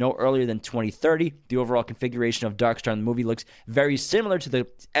service no earlier than 2030. The overall configuration of Dark Star in the movie looks very similar to the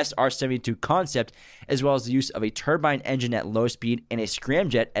SR-72 concept, as well as the use of a turbine engine at low speed and a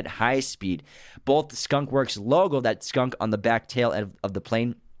scramjet at high speed. Both the Skunk Works logo, that skunk on the back tail of the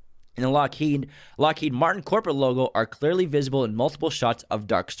plane, and the Lockheed Martin corporate logo are clearly visible in multiple shots of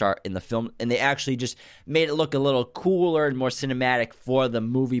Dark Star in the film, and they actually just made it look a little cooler and more cinematic for the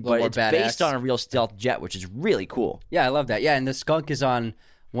movie, but it's based on a real stealth jet, which is really cool. Yeah, I love that. Yeah, and the skunk is on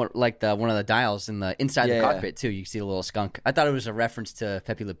one of the dials in the inside the cockpit too. You see a little skunk. I thought it was a reference to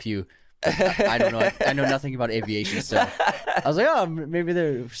Pepe Le Pew. I don't know. I know nothing about aviation, so I was like, oh,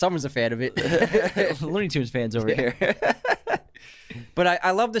 maybe someone's a fan of it. Looney Tunes fans over here. But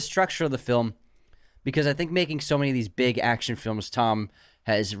I love the structure of the film because I think making so many of these big action films, Tom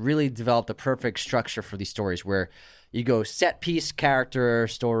has really developed the perfect structure for these stories where you go set piece, character,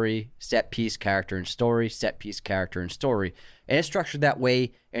 story, set piece, character, and story, set piece, character, and story. And it's structured that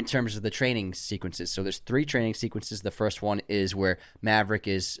way in terms of the training sequences. So there's 3 training sequences. The first one is where Maverick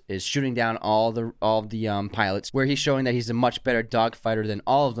is shooting down all the pilots, where he's showing that he's a much better dogfighter than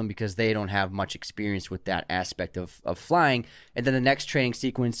all of them because they don't have much experience with that aspect of flying. And then the next training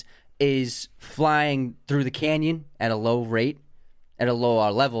sequence is flying through the canyon at a low rate, at a low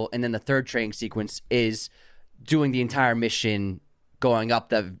level. And then the third training sequence is doing the entire mission, going up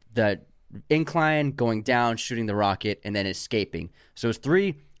the incline, going down, shooting the rocket, and then escaping. So it's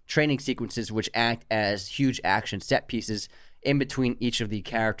 3 training sequences which act as huge action set pieces in between each of the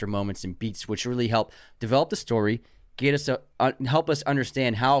character moments and beats, which really help develop the story, help us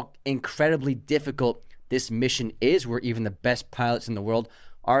understand how incredibly difficult this mission is, where even the best pilots in the world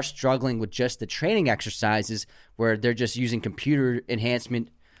are struggling with just the training exercises, where they're just using computer enhancement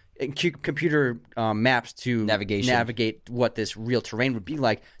computer maps to navigate what this real terrain would be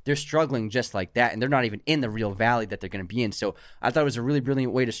like. They're struggling just like that, and they're not even in the real valley that they're going to be in. So I thought it was a really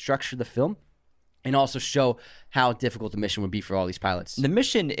brilliant way to structure the film and also show how difficult the mission would be for all these pilots. The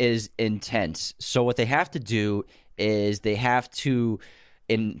mission is intense. So what they have to do is they have to,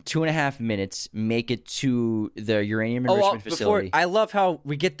 in 2.5 minutes, make it to the uranium enrichment facility. I love how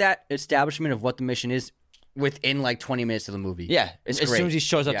we get that establishment of what the mission is within like 20 minutes of the movie. Yeah, it's as great. Soon as he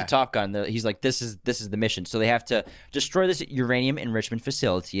shows up to Top Gun, he's like, this is the mission. So they have to destroy this uranium enrichment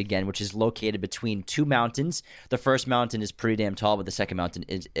facility, again, which is located between 2 mountains. The first mountain is pretty damn tall, but the second mountain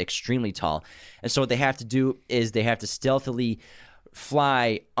is extremely tall. And so what they have to do is they have to stealthily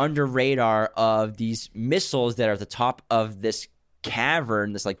fly under radar of these missiles that are at the top of this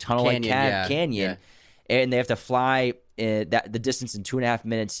cavern, this like tunnel-like canyon. Yeah. And they have to fly the distance in 2.5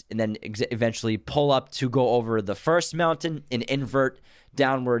 minutes, and then eventually pull up to go over the first mountain and invert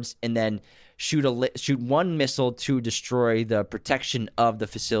downwards, and then shoot one missile to destroy the protection of the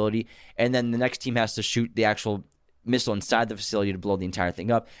facility, and then the next team has to shoot the actual missile inside the facility to blow the entire thing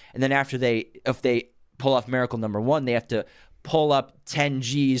up. And then if they pull off miracle number 1, they have to pull up 10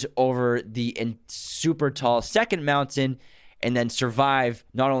 Gs over the super tall second mountain, and then survive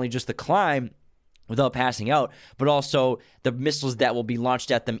not only just the climb without passing out, but also the missiles that will be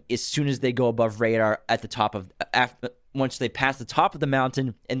launched at them as soon as they go above radar at the top of once they pass the top of the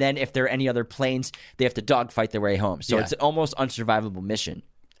mountain. And then if there are any other planes, they have to dogfight their way home. So it's an almost unsurvivable mission.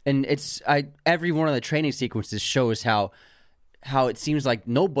 And every one of the training sequences shows how it seems like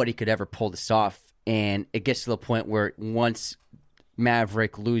nobody could ever pull this off, and it gets to the point where once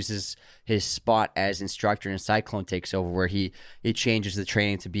Maverick loses his spot as instructor and Cyclone takes over, where he changes the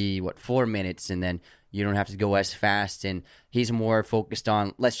training to be 4 minutes, and then you don't have to go as fast, and he's more focused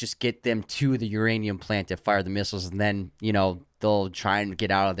on let's just get them to the uranium plant to fire the missiles, and then they'll try and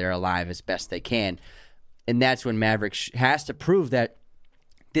get out of there alive as best they can. And that's when Maverick has to prove that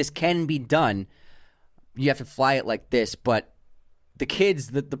this can be done. You have to fly it like this, but the kids,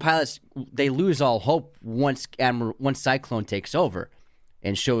 the pilots, they lose all hope once Cyclone takes over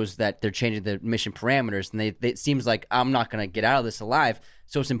and shows that they're changing the mission parameters, and it seems like I'm not going to get out of this alive.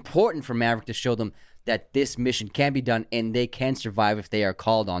 So it's important for Maverick to show them that this mission can be done and they can survive if they are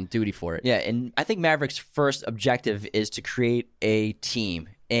called on duty for it. Yeah, and I think Maverick's first objective is to create a team,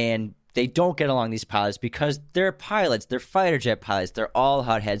 and they don't get along, these pilots, because they're pilots. They're fighter jet pilots. They're all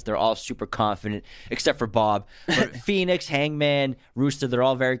hotheads. They're all super confident, except for Bob. But Phoenix, Hangman, Rooster, they're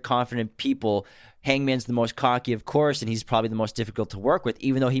all very confident people. Hangman's the most cocky, of course, and he's probably the most difficult to work with.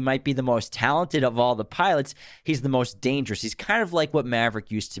 Even though he might be the most talented of all the pilots, he's the most dangerous. He's kind of like what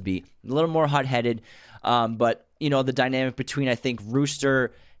Maverick used to be, a little more hot-headed. But, the dynamic between, I think,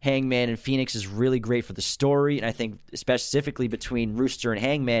 Rooster, Hangman and Phoenix is really great for the story, and I think specifically between Rooster and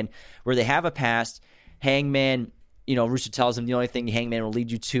Hangman, where they have a past. Hangman, Rooster tells him the only thing Hangman will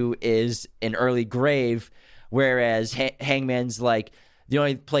lead you to is an early grave, whereas Hangman's like, the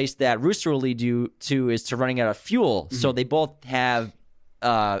only place that Rooster will lead you to is to running out of fuel. Mm-hmm. So they both have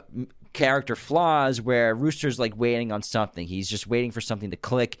character flaws where Rooster's like waiting on something. He's just waiting for something to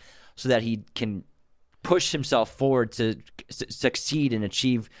click so that he can push himself forward to succeed and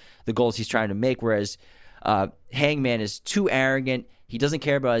achieve the goals he's trying to make, whereas Hangman is too arrogant. He doesn't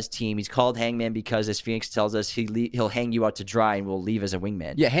care about his team. He's called Hangman because, as Phoenix tells us, he'll hang you out to dry and will leave as a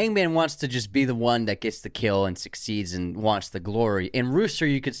wingman. Yeah, Hangman wants to just be the one that gets the kill and succeeds and wants the glory. And Rooster,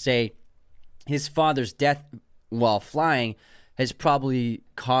 you could say, his father's death while flying has probably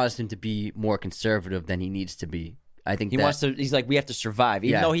caused him to be more conservative than he needs to be. I think he's like, we have to survive.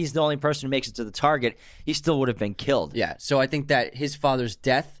 Even though he's the only person who makes it to the target, he still would have been killed. Yeah, so I think that his father's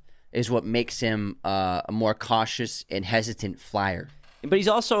death is what makes him a more cautious and hesitant flyer. But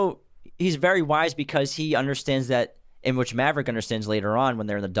he's very wise because he understands that, in which Maverick understands later on when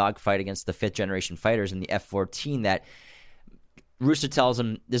they're in the dogfight against the 5th generation fighters in the F-14, that Rooster tells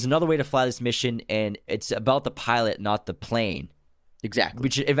him there's another way to fly this mission, and it's about the pilot, not the plane. Exactly.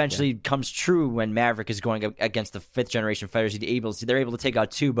 Which eventually comes true when Maverick is going against the 5th generation fighters. They're able to take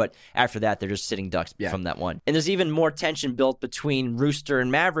out 2, but after that, they're just sitting ducks from that one. And there's even more tension built between Rooster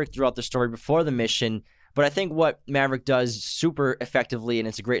and Maverick throughout the story before the mission. But I think what Maverick does super effectively, and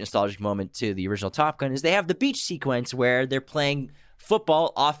it's a great nostalgic moment to the original Top Gun, is they have the beach sequence where they're playing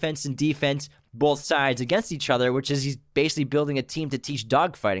football, offense and defense, both sides against each other, which is he's basically building a team to teach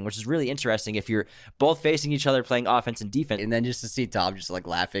dogfighting, which is really interesting if you're both facing each other playing offense and defense. And then just to see Tom just like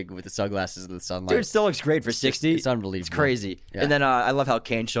laughing with the sunglasses in the sunlight. Dude, it still looks great for 60. It's unbelievable. It's crazy. Yeah. And then I love how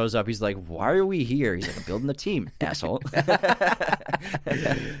Kane shows up. He's like, why are we here? He's like, I'm building a team, asshole.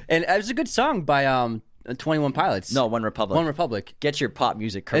 And it was a good song by 21 Pilots. No, One Republic. One Republic. Get your pop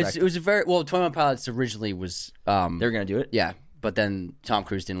music correct. It was a very 21 Pilots originally was they were gonna do it. Yeah, but then Tom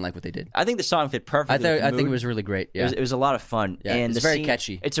Cruise didn't like what they did. I think the song fit perfectly. I think it was really great. Yeah, it was a lot of fun. Yeah, and it's very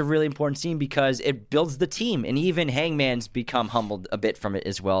catchy. It's a really important scene because it builds the team, and even Hangman's become humbled a bit from it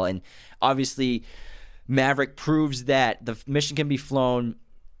as well. And obviously, Maverick proves that the mission can be flown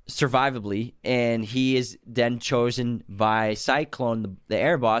survivably, and he is then chosen by Cyclone, the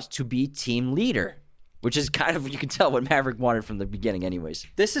air boss, to be team leader. Which is kind of, you can tell what Maverick wanted from the beginning anyways.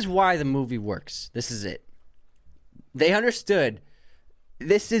 This is why the movie works. This is it. They understood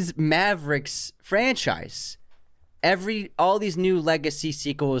this is Maverick's franchise. All these new legacy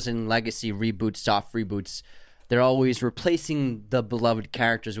sequels and legacy reboots, soft reboots, they're always replacing the beloved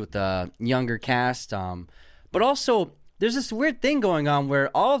characters with a younger cast. But also, there's this weird thing going on where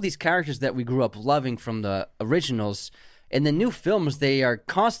all of these characters that we grew up loving from the originals, in the new films, they are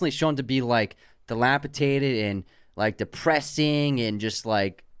constantly shown to be like dilapidated and like depressing and just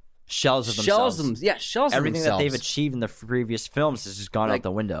like shells of themselves. Shells Everything of themselves. that they've achieved in the previous films has just gone out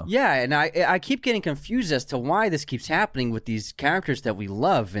the window. Yeah, and I keep getting confused as to why this keeps happening with these characters that we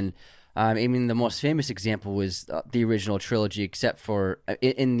love. And I mean, the most famous example was the original trilogy, except for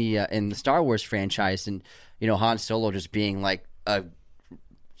in the Star Wars franchise, and Han Solo just being like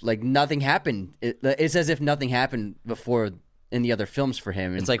nothing happened. It's as if nothing happened before in the other films for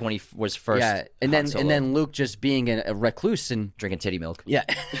him. It's like when he was first. Yeah, and then Luke just being a recluse and drinking titty milk. Yeah,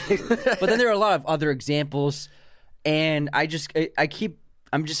 but then there are a lot of other examples, and I'm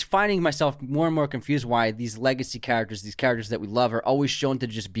just finding myself more and more confused why these legacy characters, these characters that we love, are always shown to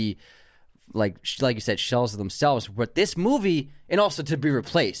just be like you said, shells of themselves. But this movie, and also to be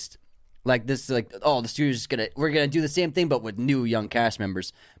replaced. Like this, the studio's we're gonna do the same thing, but with new young cast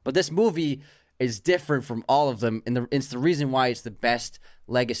members. But this movie is different from all of them, and it's the reason why it's the best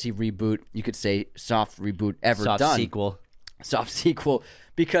legacy reboot, you could say soft reboot ever done. Soft sequel,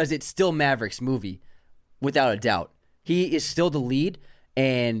 because it's still Maverick's movie, without a doubt. He is still the lead,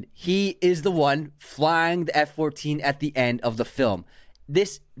 and he is the one flying the F-14 at the end of the film.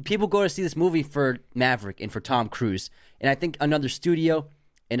 People go to see this movie for Maverick and for Tom Cruise, and I think another studio,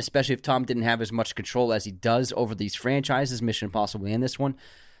 and especially if Tom didn't have as much control as he does over these franchises, Mission Impossible and this one,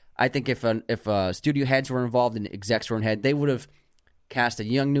 I think if studio heads were involved and execs were in they would have cast a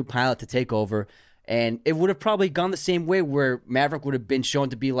young new pilot to take over, and it would have probably gone the same way where Maverick would have been shown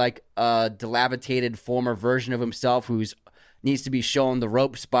to be like a dilapidated former version of himself who needs to be shown the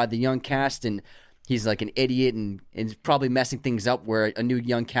ropes by the young cast, and he's like an idiot and probably messing things up where a new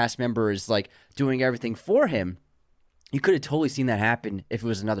young cast member is like doing everything for him. You could have totally seen that happen if it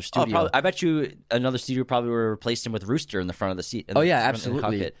was another studio. I bet you another studio probably would have replaced him with Rooster in the front of the seat. Yeah,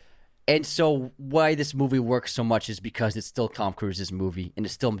 absolutely. And so why this movie works so much is because it's still Tom Cruise's movie, and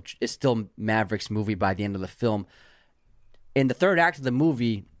it's still Maverick's movie by the end of the film. In the third act of the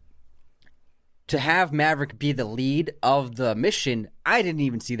movie, to have Maverick be the lead of the mission, I didn't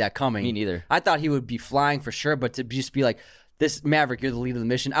even see that coming. Me neither. I thought he would be flying for sure, but to just be like, this Maverick, you're the lead of the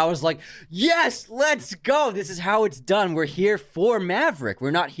mission, I was like, yes, let's go. This is how it's done. We're here for Maverick. We're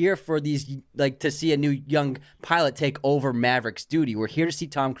not here for these, like, to see a new young pilot take over Maverick's duty. We're here to see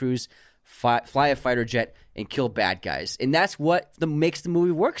Tom Cruise fly a fighter jet and kill bad guys. And that's what makes the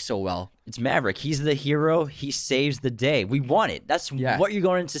movie work so well. It's Maverick. He's the hero. He saves the day. We want it. That's what you're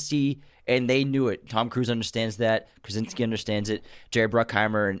going to see, and they knew it. Tom Cruise understands that. Krasinski understands it. Jerry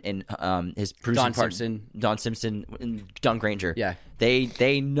Bruckheimer and his producing partner, Don Simpson, and Don Granger. Yeah,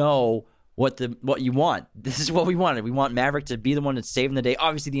 they know what you want. This is what we wanted. We want Maverick to be the one that's saving the day.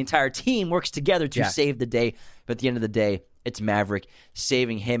 Obviously, the entire team works together to save the day, but at the end of the day, it's Maverick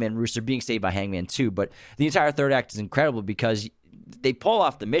saving him and Rooster, being saved by Hangman too. But the entire third act is incredible because they pull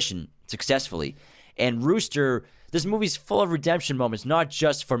off the mission successfully. And Rooster, this movie's full of redemption moments, not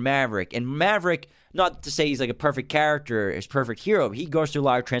just for Maverick. And Maverick, not to say he's like a perfect character, his perfect hero, he goes through a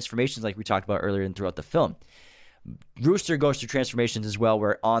lot of transformations like we talked about earlier and throughout the film. Rooster goes through transformations as well,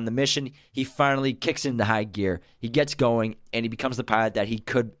 where on the mission, he finally kicks into high gear. He gets going, and he becomes the pilot that he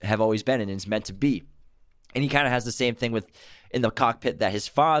could have always been and is meant to be. And he kind of has the same thing in the cockpit that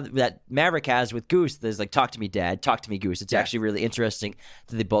that Maverick has with Goose. There's like, talk to me, Dad, talk to me, Goose. It's actually really interesting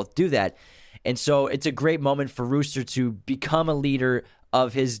that they both do that. And so it's a great moment for Rooster to become a leader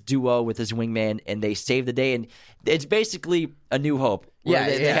of his duo with his wingman, and they save the day. And it's basically A New Hope.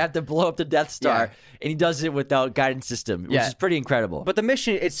 They have to blow up the Death Star, and he does it without guidance system, which is pretty incredible. But the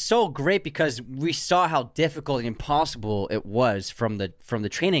mission, it's so great because we saw how difficult and impossible it was from the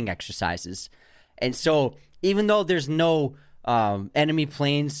training exercises. And so even though there's no enemy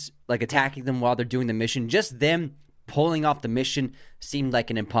planes like attacking them while they're doing the mission, just them pulling off the mission seemed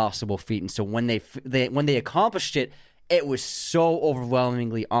like an impossible feat. And so when they accomplished it, it was so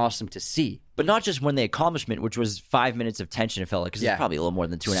overwhelmingly awesome to see. But not just when they accomplished it, which was 5 minutes of tension, it felt like, because it's probably a little more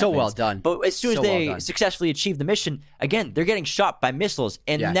than 2.5 minutes. So well done. But as soon as they successfully achieve the mission, again, they're getting shot by missiles.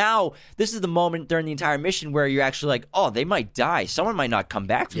 And now this is the moment during the entire mission where you're actually like, oh, they might die. Someone might not come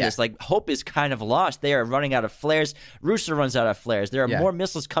back from this. Like, hope is kind of lost. They are running out of flares. Rooster runs out of flares. There are more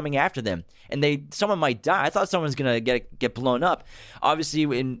missiles coming after them. And someone might die. I thought someone's going to get blown up. Obviously,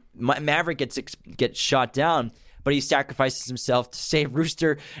 when Maverick gets shot down, but he sacrifices himself to save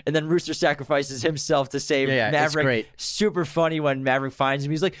Rooster, and then Rooster sacrifices himself to save Maverick. It's great. Super funny when Maverick finds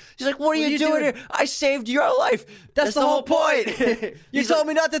him. He's like, what are you doing here? I saved your life. That's the whole point. You told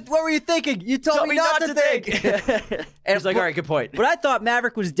me not to. What were you thinking? You told me not to think. And he's like, all right, good point. But I thought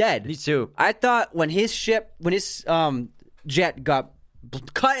Maverick was dead. Me too. I thought when his jet got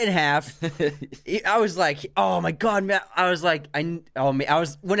cut in half, I was like, oh my God, man. I was like, when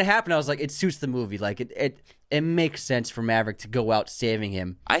it happened, I was like, it suits the movie. Like it makes sense for Maverick to go out saving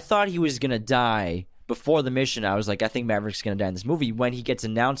him. I thought he was going to die before the mission. I was like, I think Maverick's going to die in this movie. When he gets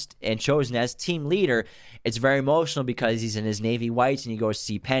announced and chosen as team leader, it's very emotional because he's in his Navy whites and he goes to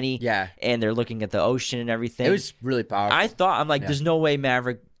see Penny. Yeah. And they're looking at the ocean and everything. It was really powerful. I'm like, there's no way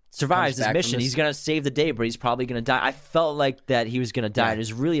Maverick survives this mission. He's going to save the day, but he's probably going to die. I felt like that he was going to die. Yeah. It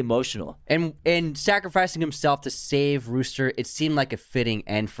was really emotional. And sacrificing himself to save Rooster, it seemed like a fitting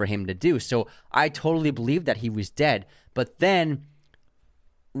end for him to do. So I totally believed that he was dead. But then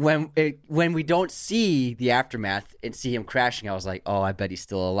when we don't see the aftermath and see him crashing, I was like, oh, I bet he's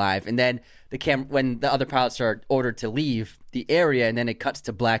still alive. And then when the other pilots are ordered to leave the area, and then it cuts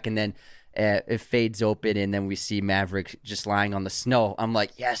to black, and then it fades open, and then we see Maverick just lying on the snow. I'm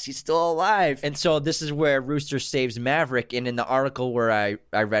like, yes, he's still alive. And so this is where Rooster saves Maverick. And in the article where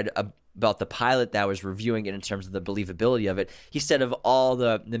I read about the pilot that was reviewing it in terms of the believability of it, he said of all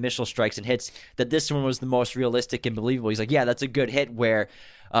the missile strikes and hits that this one was the most realistic and believable. He's like, yeah, that's a good hit where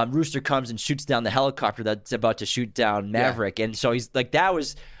Rooster comes and shoots down the helicopter that's about to shoot down Maverick. Yeah. And so he's like, that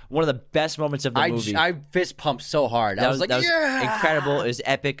was one of the best moments of the movie. I fist pumped so hard. I was like, that was yeah! Incredible. It was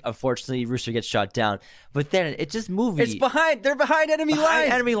epic. Unfortunately, Rooster gets shot down. But then it's just movie. They're behind enemy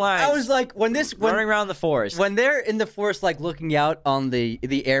lines. Enemy lines. I was like, running around the forest. When they're in the forest, like looking out on the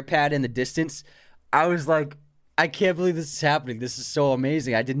air pad in the distance, I was like, I can't believe this is happening. This is so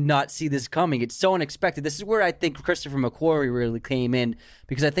amazing. I did not see this coming. It's so unexpected. This is where I think Christopher McQuarrie really came in,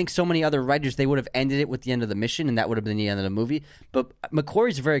 because I think so many other writers, they would have ended it with the end of the mission, and that would have been the end of the movie. But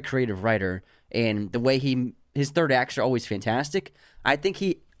McQuarrie's a very creative writer, and the way his third acts are always fantastic. I think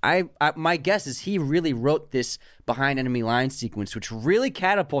my guess is he really wrote this behind enemy lines sequence, which really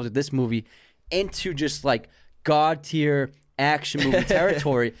catapulted this movie into just like God tier action movie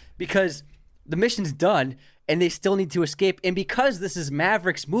territory because the mission's done and they still need to escape. And because this is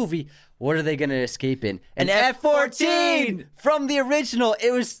Maverick's movie, what are they going to escape in? An F-14 from the original.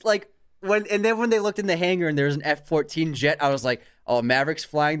 It was like when they looked in the hangar and there was an F-14 jet, I was like, oh, Maverick's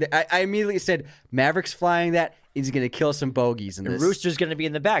flying that. I immediately said, Maverick's flying that. He's going to kill some bogeys in this. And Rooster's going to be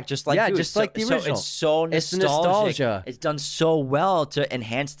in the back, just like just like the original. It's so nostalgic. It's nostalgia. It's done so well to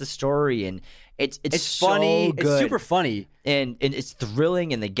enhance the story, and it's funny. So good. It's super funny. And it's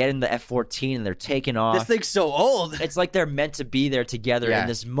thrilling, and they get in the F-14, and they're taking off. This thing's so old. It's like they're meant to be there together in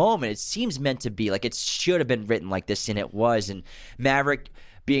this moment. It seems meant to be. Like, it should have been written like this, and it was. And Maverick,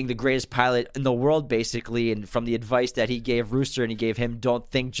 being the greatest pilot in the world, basically, and from the advice that he gave Rooster and he gave him,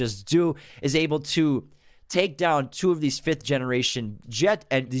 don't think, just do, is able to take down two of these fifth-generation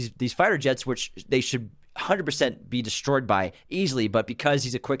these fighter jets, which they should 100% be destroyed by easily. But because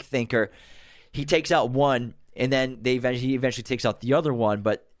he's a quick thinker, he takes out one, and then he eventually takes out the other one.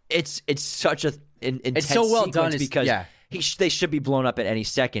 But it's such an intense so well done because they should be blown up at any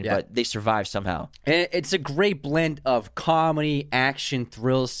second, but they survive somehow. And it's a great blend of comedy, action,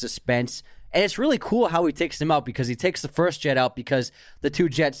 thrills, suspense. And it's really cool how he takes them out because he takes the first jet out because the two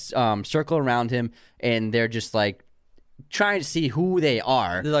jets circle around him and they're just like trying to see who they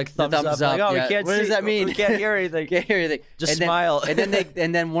are. They're like thumbs up. Like, oh, we can't what see. Does that mean? We can't hear anything. Can't hear anything. Just smile.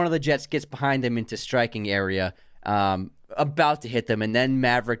 And then one of the jets gets behind them into striking area, about to hit them. And then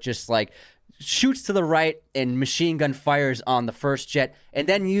Maverick just like shoots to the right and machine gun fires on the first jet and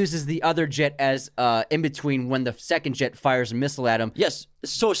then uses the other jet as in between when the second jet fires a missile at him. Yes,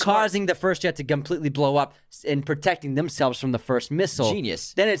 so smart. Causing the first jet to completely blow up and protecting themselves from the first missile.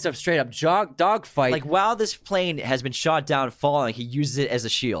 Genius. Then it's a straight up dogfight. Like, while this plane has been shot down falling, he uses it as a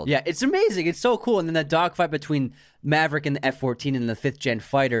shield. Yeah, it's amazing. It's so cool. And then the dogfight between Maverick and the F-14 and the fifth-gen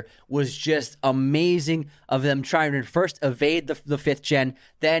fighter was just amazing of them trying to first evade the fifth-gen.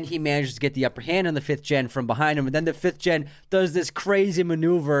 Then he manages to get the upper hand on the fifth-gen from behind him. And then the fifth-gen does this crazy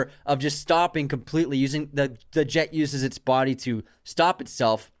maneuver of just stopping completely. Using the jet uses its body to stop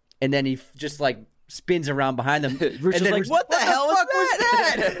itself. And then he just like spins around behind them. Rooster's like, what the hell was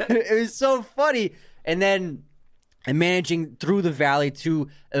that? It was so funny. And then managing through the valley to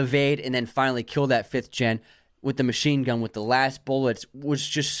evade and then finally kill that fifth-gen with the machine gun with the last bullets was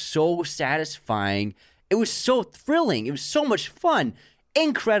just so satisfying. It was so thrilling. It was so much fun.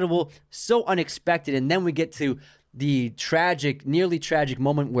 Incredible. So unexpected. And then we get to the nearly tragic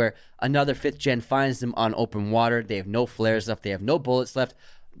moment where another fifth-gen finds them on open water. They have no flares left. They have no bullets left.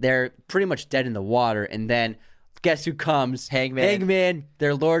 They're pretty much dead in the water. And then guess who comes? Hangman. Hangman,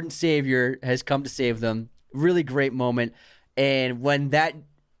 their Lord and Savior, has come to save them. Really great moment. And when that...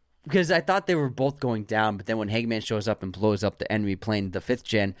 Because I thought they were both going down, but then when Hangman shows up and blows up the enemy plane, the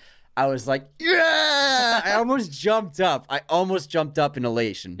fifth-gen, I was like, yeah! I almost jumped up in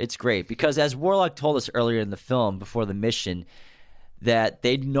elation. It's great because as Warlock told us earlier in the film, before the mission, that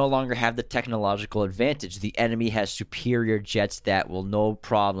they no longer have the technological advantage. The enemy has superior jets that will no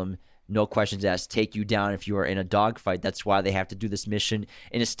problem, no questions asked, take you down if you are in a dogfight. That's why they have to do this mission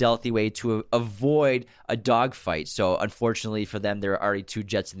in a stealthy way to avoid a dogfight. So unfortunately for them, there are already two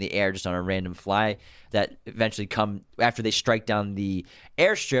jets in the air just on a random fly that eventually come after they strike down the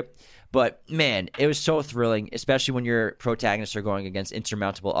airstrip. But man, it was so thrilling, especially when your protagonists are going against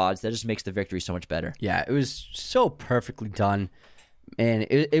insurmountable odds. That just makes the victory so much better. Yeah, it was so perfectly done. And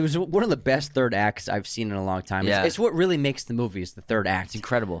it was one of the best third acts I've seen in a long time. Yeah. It's what really makes the movie is the third act. It's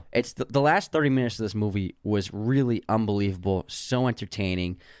incredible. It's the last 30 minutes of this movie was really unbelievable, so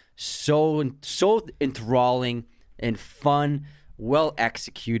entertaining, so enthralling and fun, well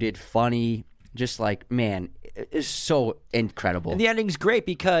executed, funny. Just like, man, it's so incredible. And the ending's great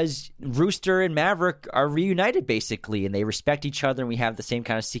because Rooster and Maverick are reunited, basically, and they respect each other, and we have the same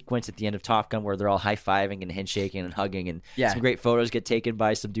kind of sequence at the end of Top Gun where they're all high-fiving and handshaking and hugging, and some great photos get taken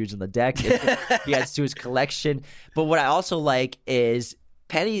by some dudes on the deck. He adds to his collection. But what I also like is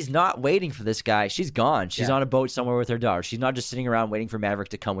Penny's not waiting for this guy. She's gone. She's on a boat somewhere with her daughter. She's not just sitting around waiting for Maverick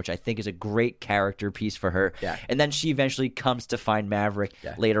to come, which I think is a great character piece for her. Yeah. And then she eventually comes to find Maverick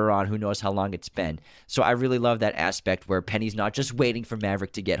later on. Who knows how long it's been. So I really love that aspect where Penny's not just waiting for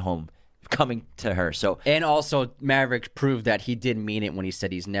Maverick to get home, coming to her. So and also Maverick proved that he did mean it when he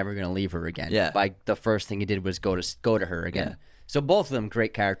said he's never going to leave her again. Yeah. Like the first thing he did was go to her again. Yeah. So both of them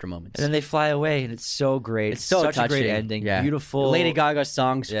great character moments. And then they fly away, and it's so great. It's so such touching. a great ending. Yeah. Beautiful. Lady Gaga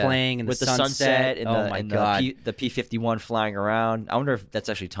songs playing and with the sunset and oh the, my and god, the P-51 flying around. I wonder if that's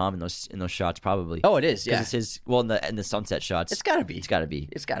actually Tom in those shots. Probably. Oh, it is. Yeah, it's his. Well, in the sunset shots, it's gotta be. It's gotta be.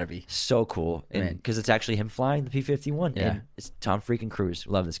 It's gotta be so cool, and because it's actually him flying the P-51. Yeah, and it's Tom freaking Cruise.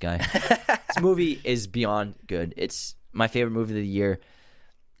 Love this guy. This movie is beyond good. It's my favorite movie of the year.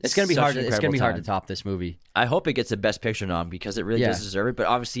 It's gonna be Such hard. an It's gonna be hard to incredible time. top this movie. I hope it gets a Best Picture nom because it really Yeah. does deserve it. But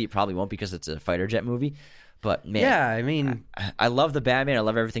obviously, it probably won't because it's a fighter jet movie. But man, Yeah, I mean, I love the Batman. I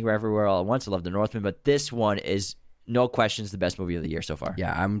love Everything Everywhere All at Once. I love the Northman. But this one is no questions the best movie of the year so far.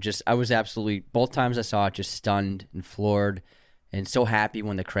 yeah, I was absolutely, both times I saw it, just stunned and floored and so happy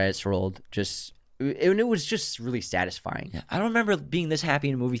when the credits rolled. It was just really satisfying. I don't remember being this happy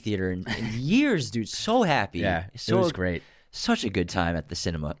in a movie theater in years, dude. So happy. Yeah, so, it was great. Such a good time at the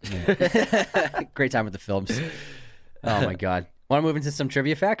cinema. Great time with the films. Oh my God. Want to move into some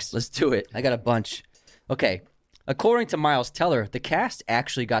trivia facts? Let's do it. I got a bunch. Okay. According to Miles Teller, the cast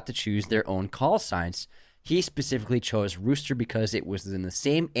actually got to choose their own call signs. He specifically chose Rooster because it was in the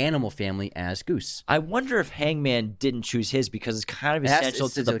same animal family as Goose. I wonder if Hangman didn't choose his because it's kind of It has- essential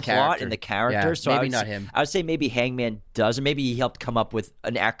it's to to the the plot character. and the character. Yeah, so maybe I would not say, him. I would say maybe Hangman does, or maybe he helped come up with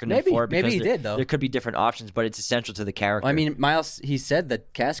an acronym Maybe. for it. Maybe because he there- did, though. There could be different options, but it's essential to the character. Well, I mean, Miles, he said the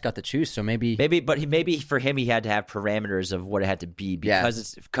cast got to choose, so maybe. maybe for him he had to have parameters of what it had to be Yeah.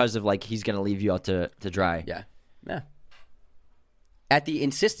 because of like he's going to leave you out to dry. Yeah. Yeah. At the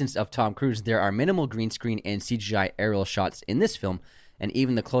insistence of Tom Cruise, there are minimal green screen and CGI aerial shots in this film, and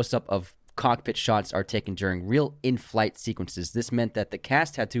even the close-up of cockpit shots are taken during real in-flight sequences. This meant that the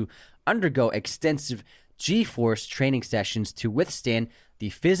cast had to undergo extensive G-force training sessions to withstand the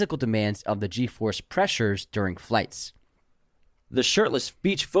physical demands of the G-force pressures during flights. The shirtless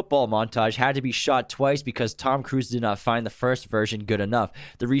beach football montage had to be shot twice because Tom Cruise did not find the first version good enough.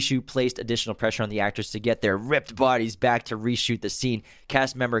 The reshoot placed additional pressure on the actors to get their ripped bodies back to reshoot the scene.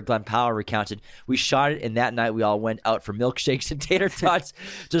 Cast member Glenn Powell recounted, "We shot it, and that night we all went out for milkshakes and tater tots,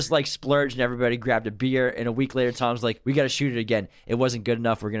 just like splurged, and everybody grabbed a beer. And a week later, Tom's like, we got to shoot it again. It wasn't good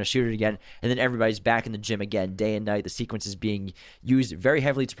enough. We're going to shoot it again. And then everybody's back in the gym again, day and night. The sequence is being used very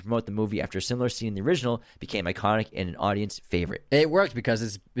heavily to promote the movie after a similar scene in the original became iconic and an audience favorite." It worked because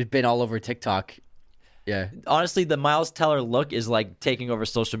it's been all over TikTok. Yeah. Honestly, the Miles Teller look is like taking over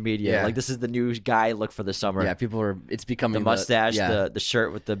social media. Yeah. Like this is the new guy look for the summer. Yeah, it's becoming The mustache, yeah. the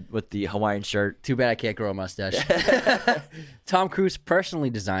shirt with the Hawaiian shirt. Too bad I can't grow a mustache. Tom Cruise personally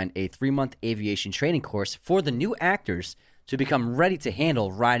designed a 3-month aviation training course for the new actors to become ready to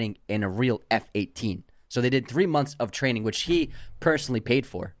handle riding in a real F-18. So they did 3 months of training, which he personally paid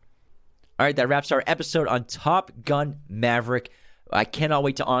for. All right, that wraps our episode on Top Gun Maverick. I cannot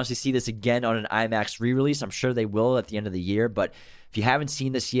wait to honestly see this again on an IMAX re-release. I'm sure they will at the end of the year. But if you haven't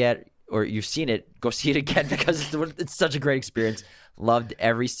seen this yet, or you've seen it, go see it again because it's such a great experience. Loved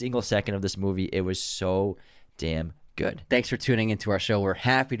every single second of this movie. It was so damn good. Thanks for tuning into our show. We're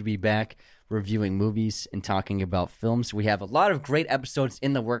happy to be back reviewing movies and talking about films. We have a lot of great episodes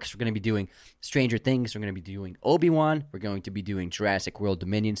in the works. We're going to be doing Stranger Things. We're going to be doing Obi-Wan. We're going to be doing Jurassic World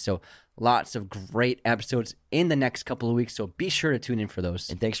Dominion. So lots of great episodes in the next couple of weeks. So be sure to tune in for those.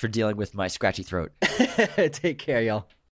 And thanks for dealing with my scratchy throat. Take care, y'all.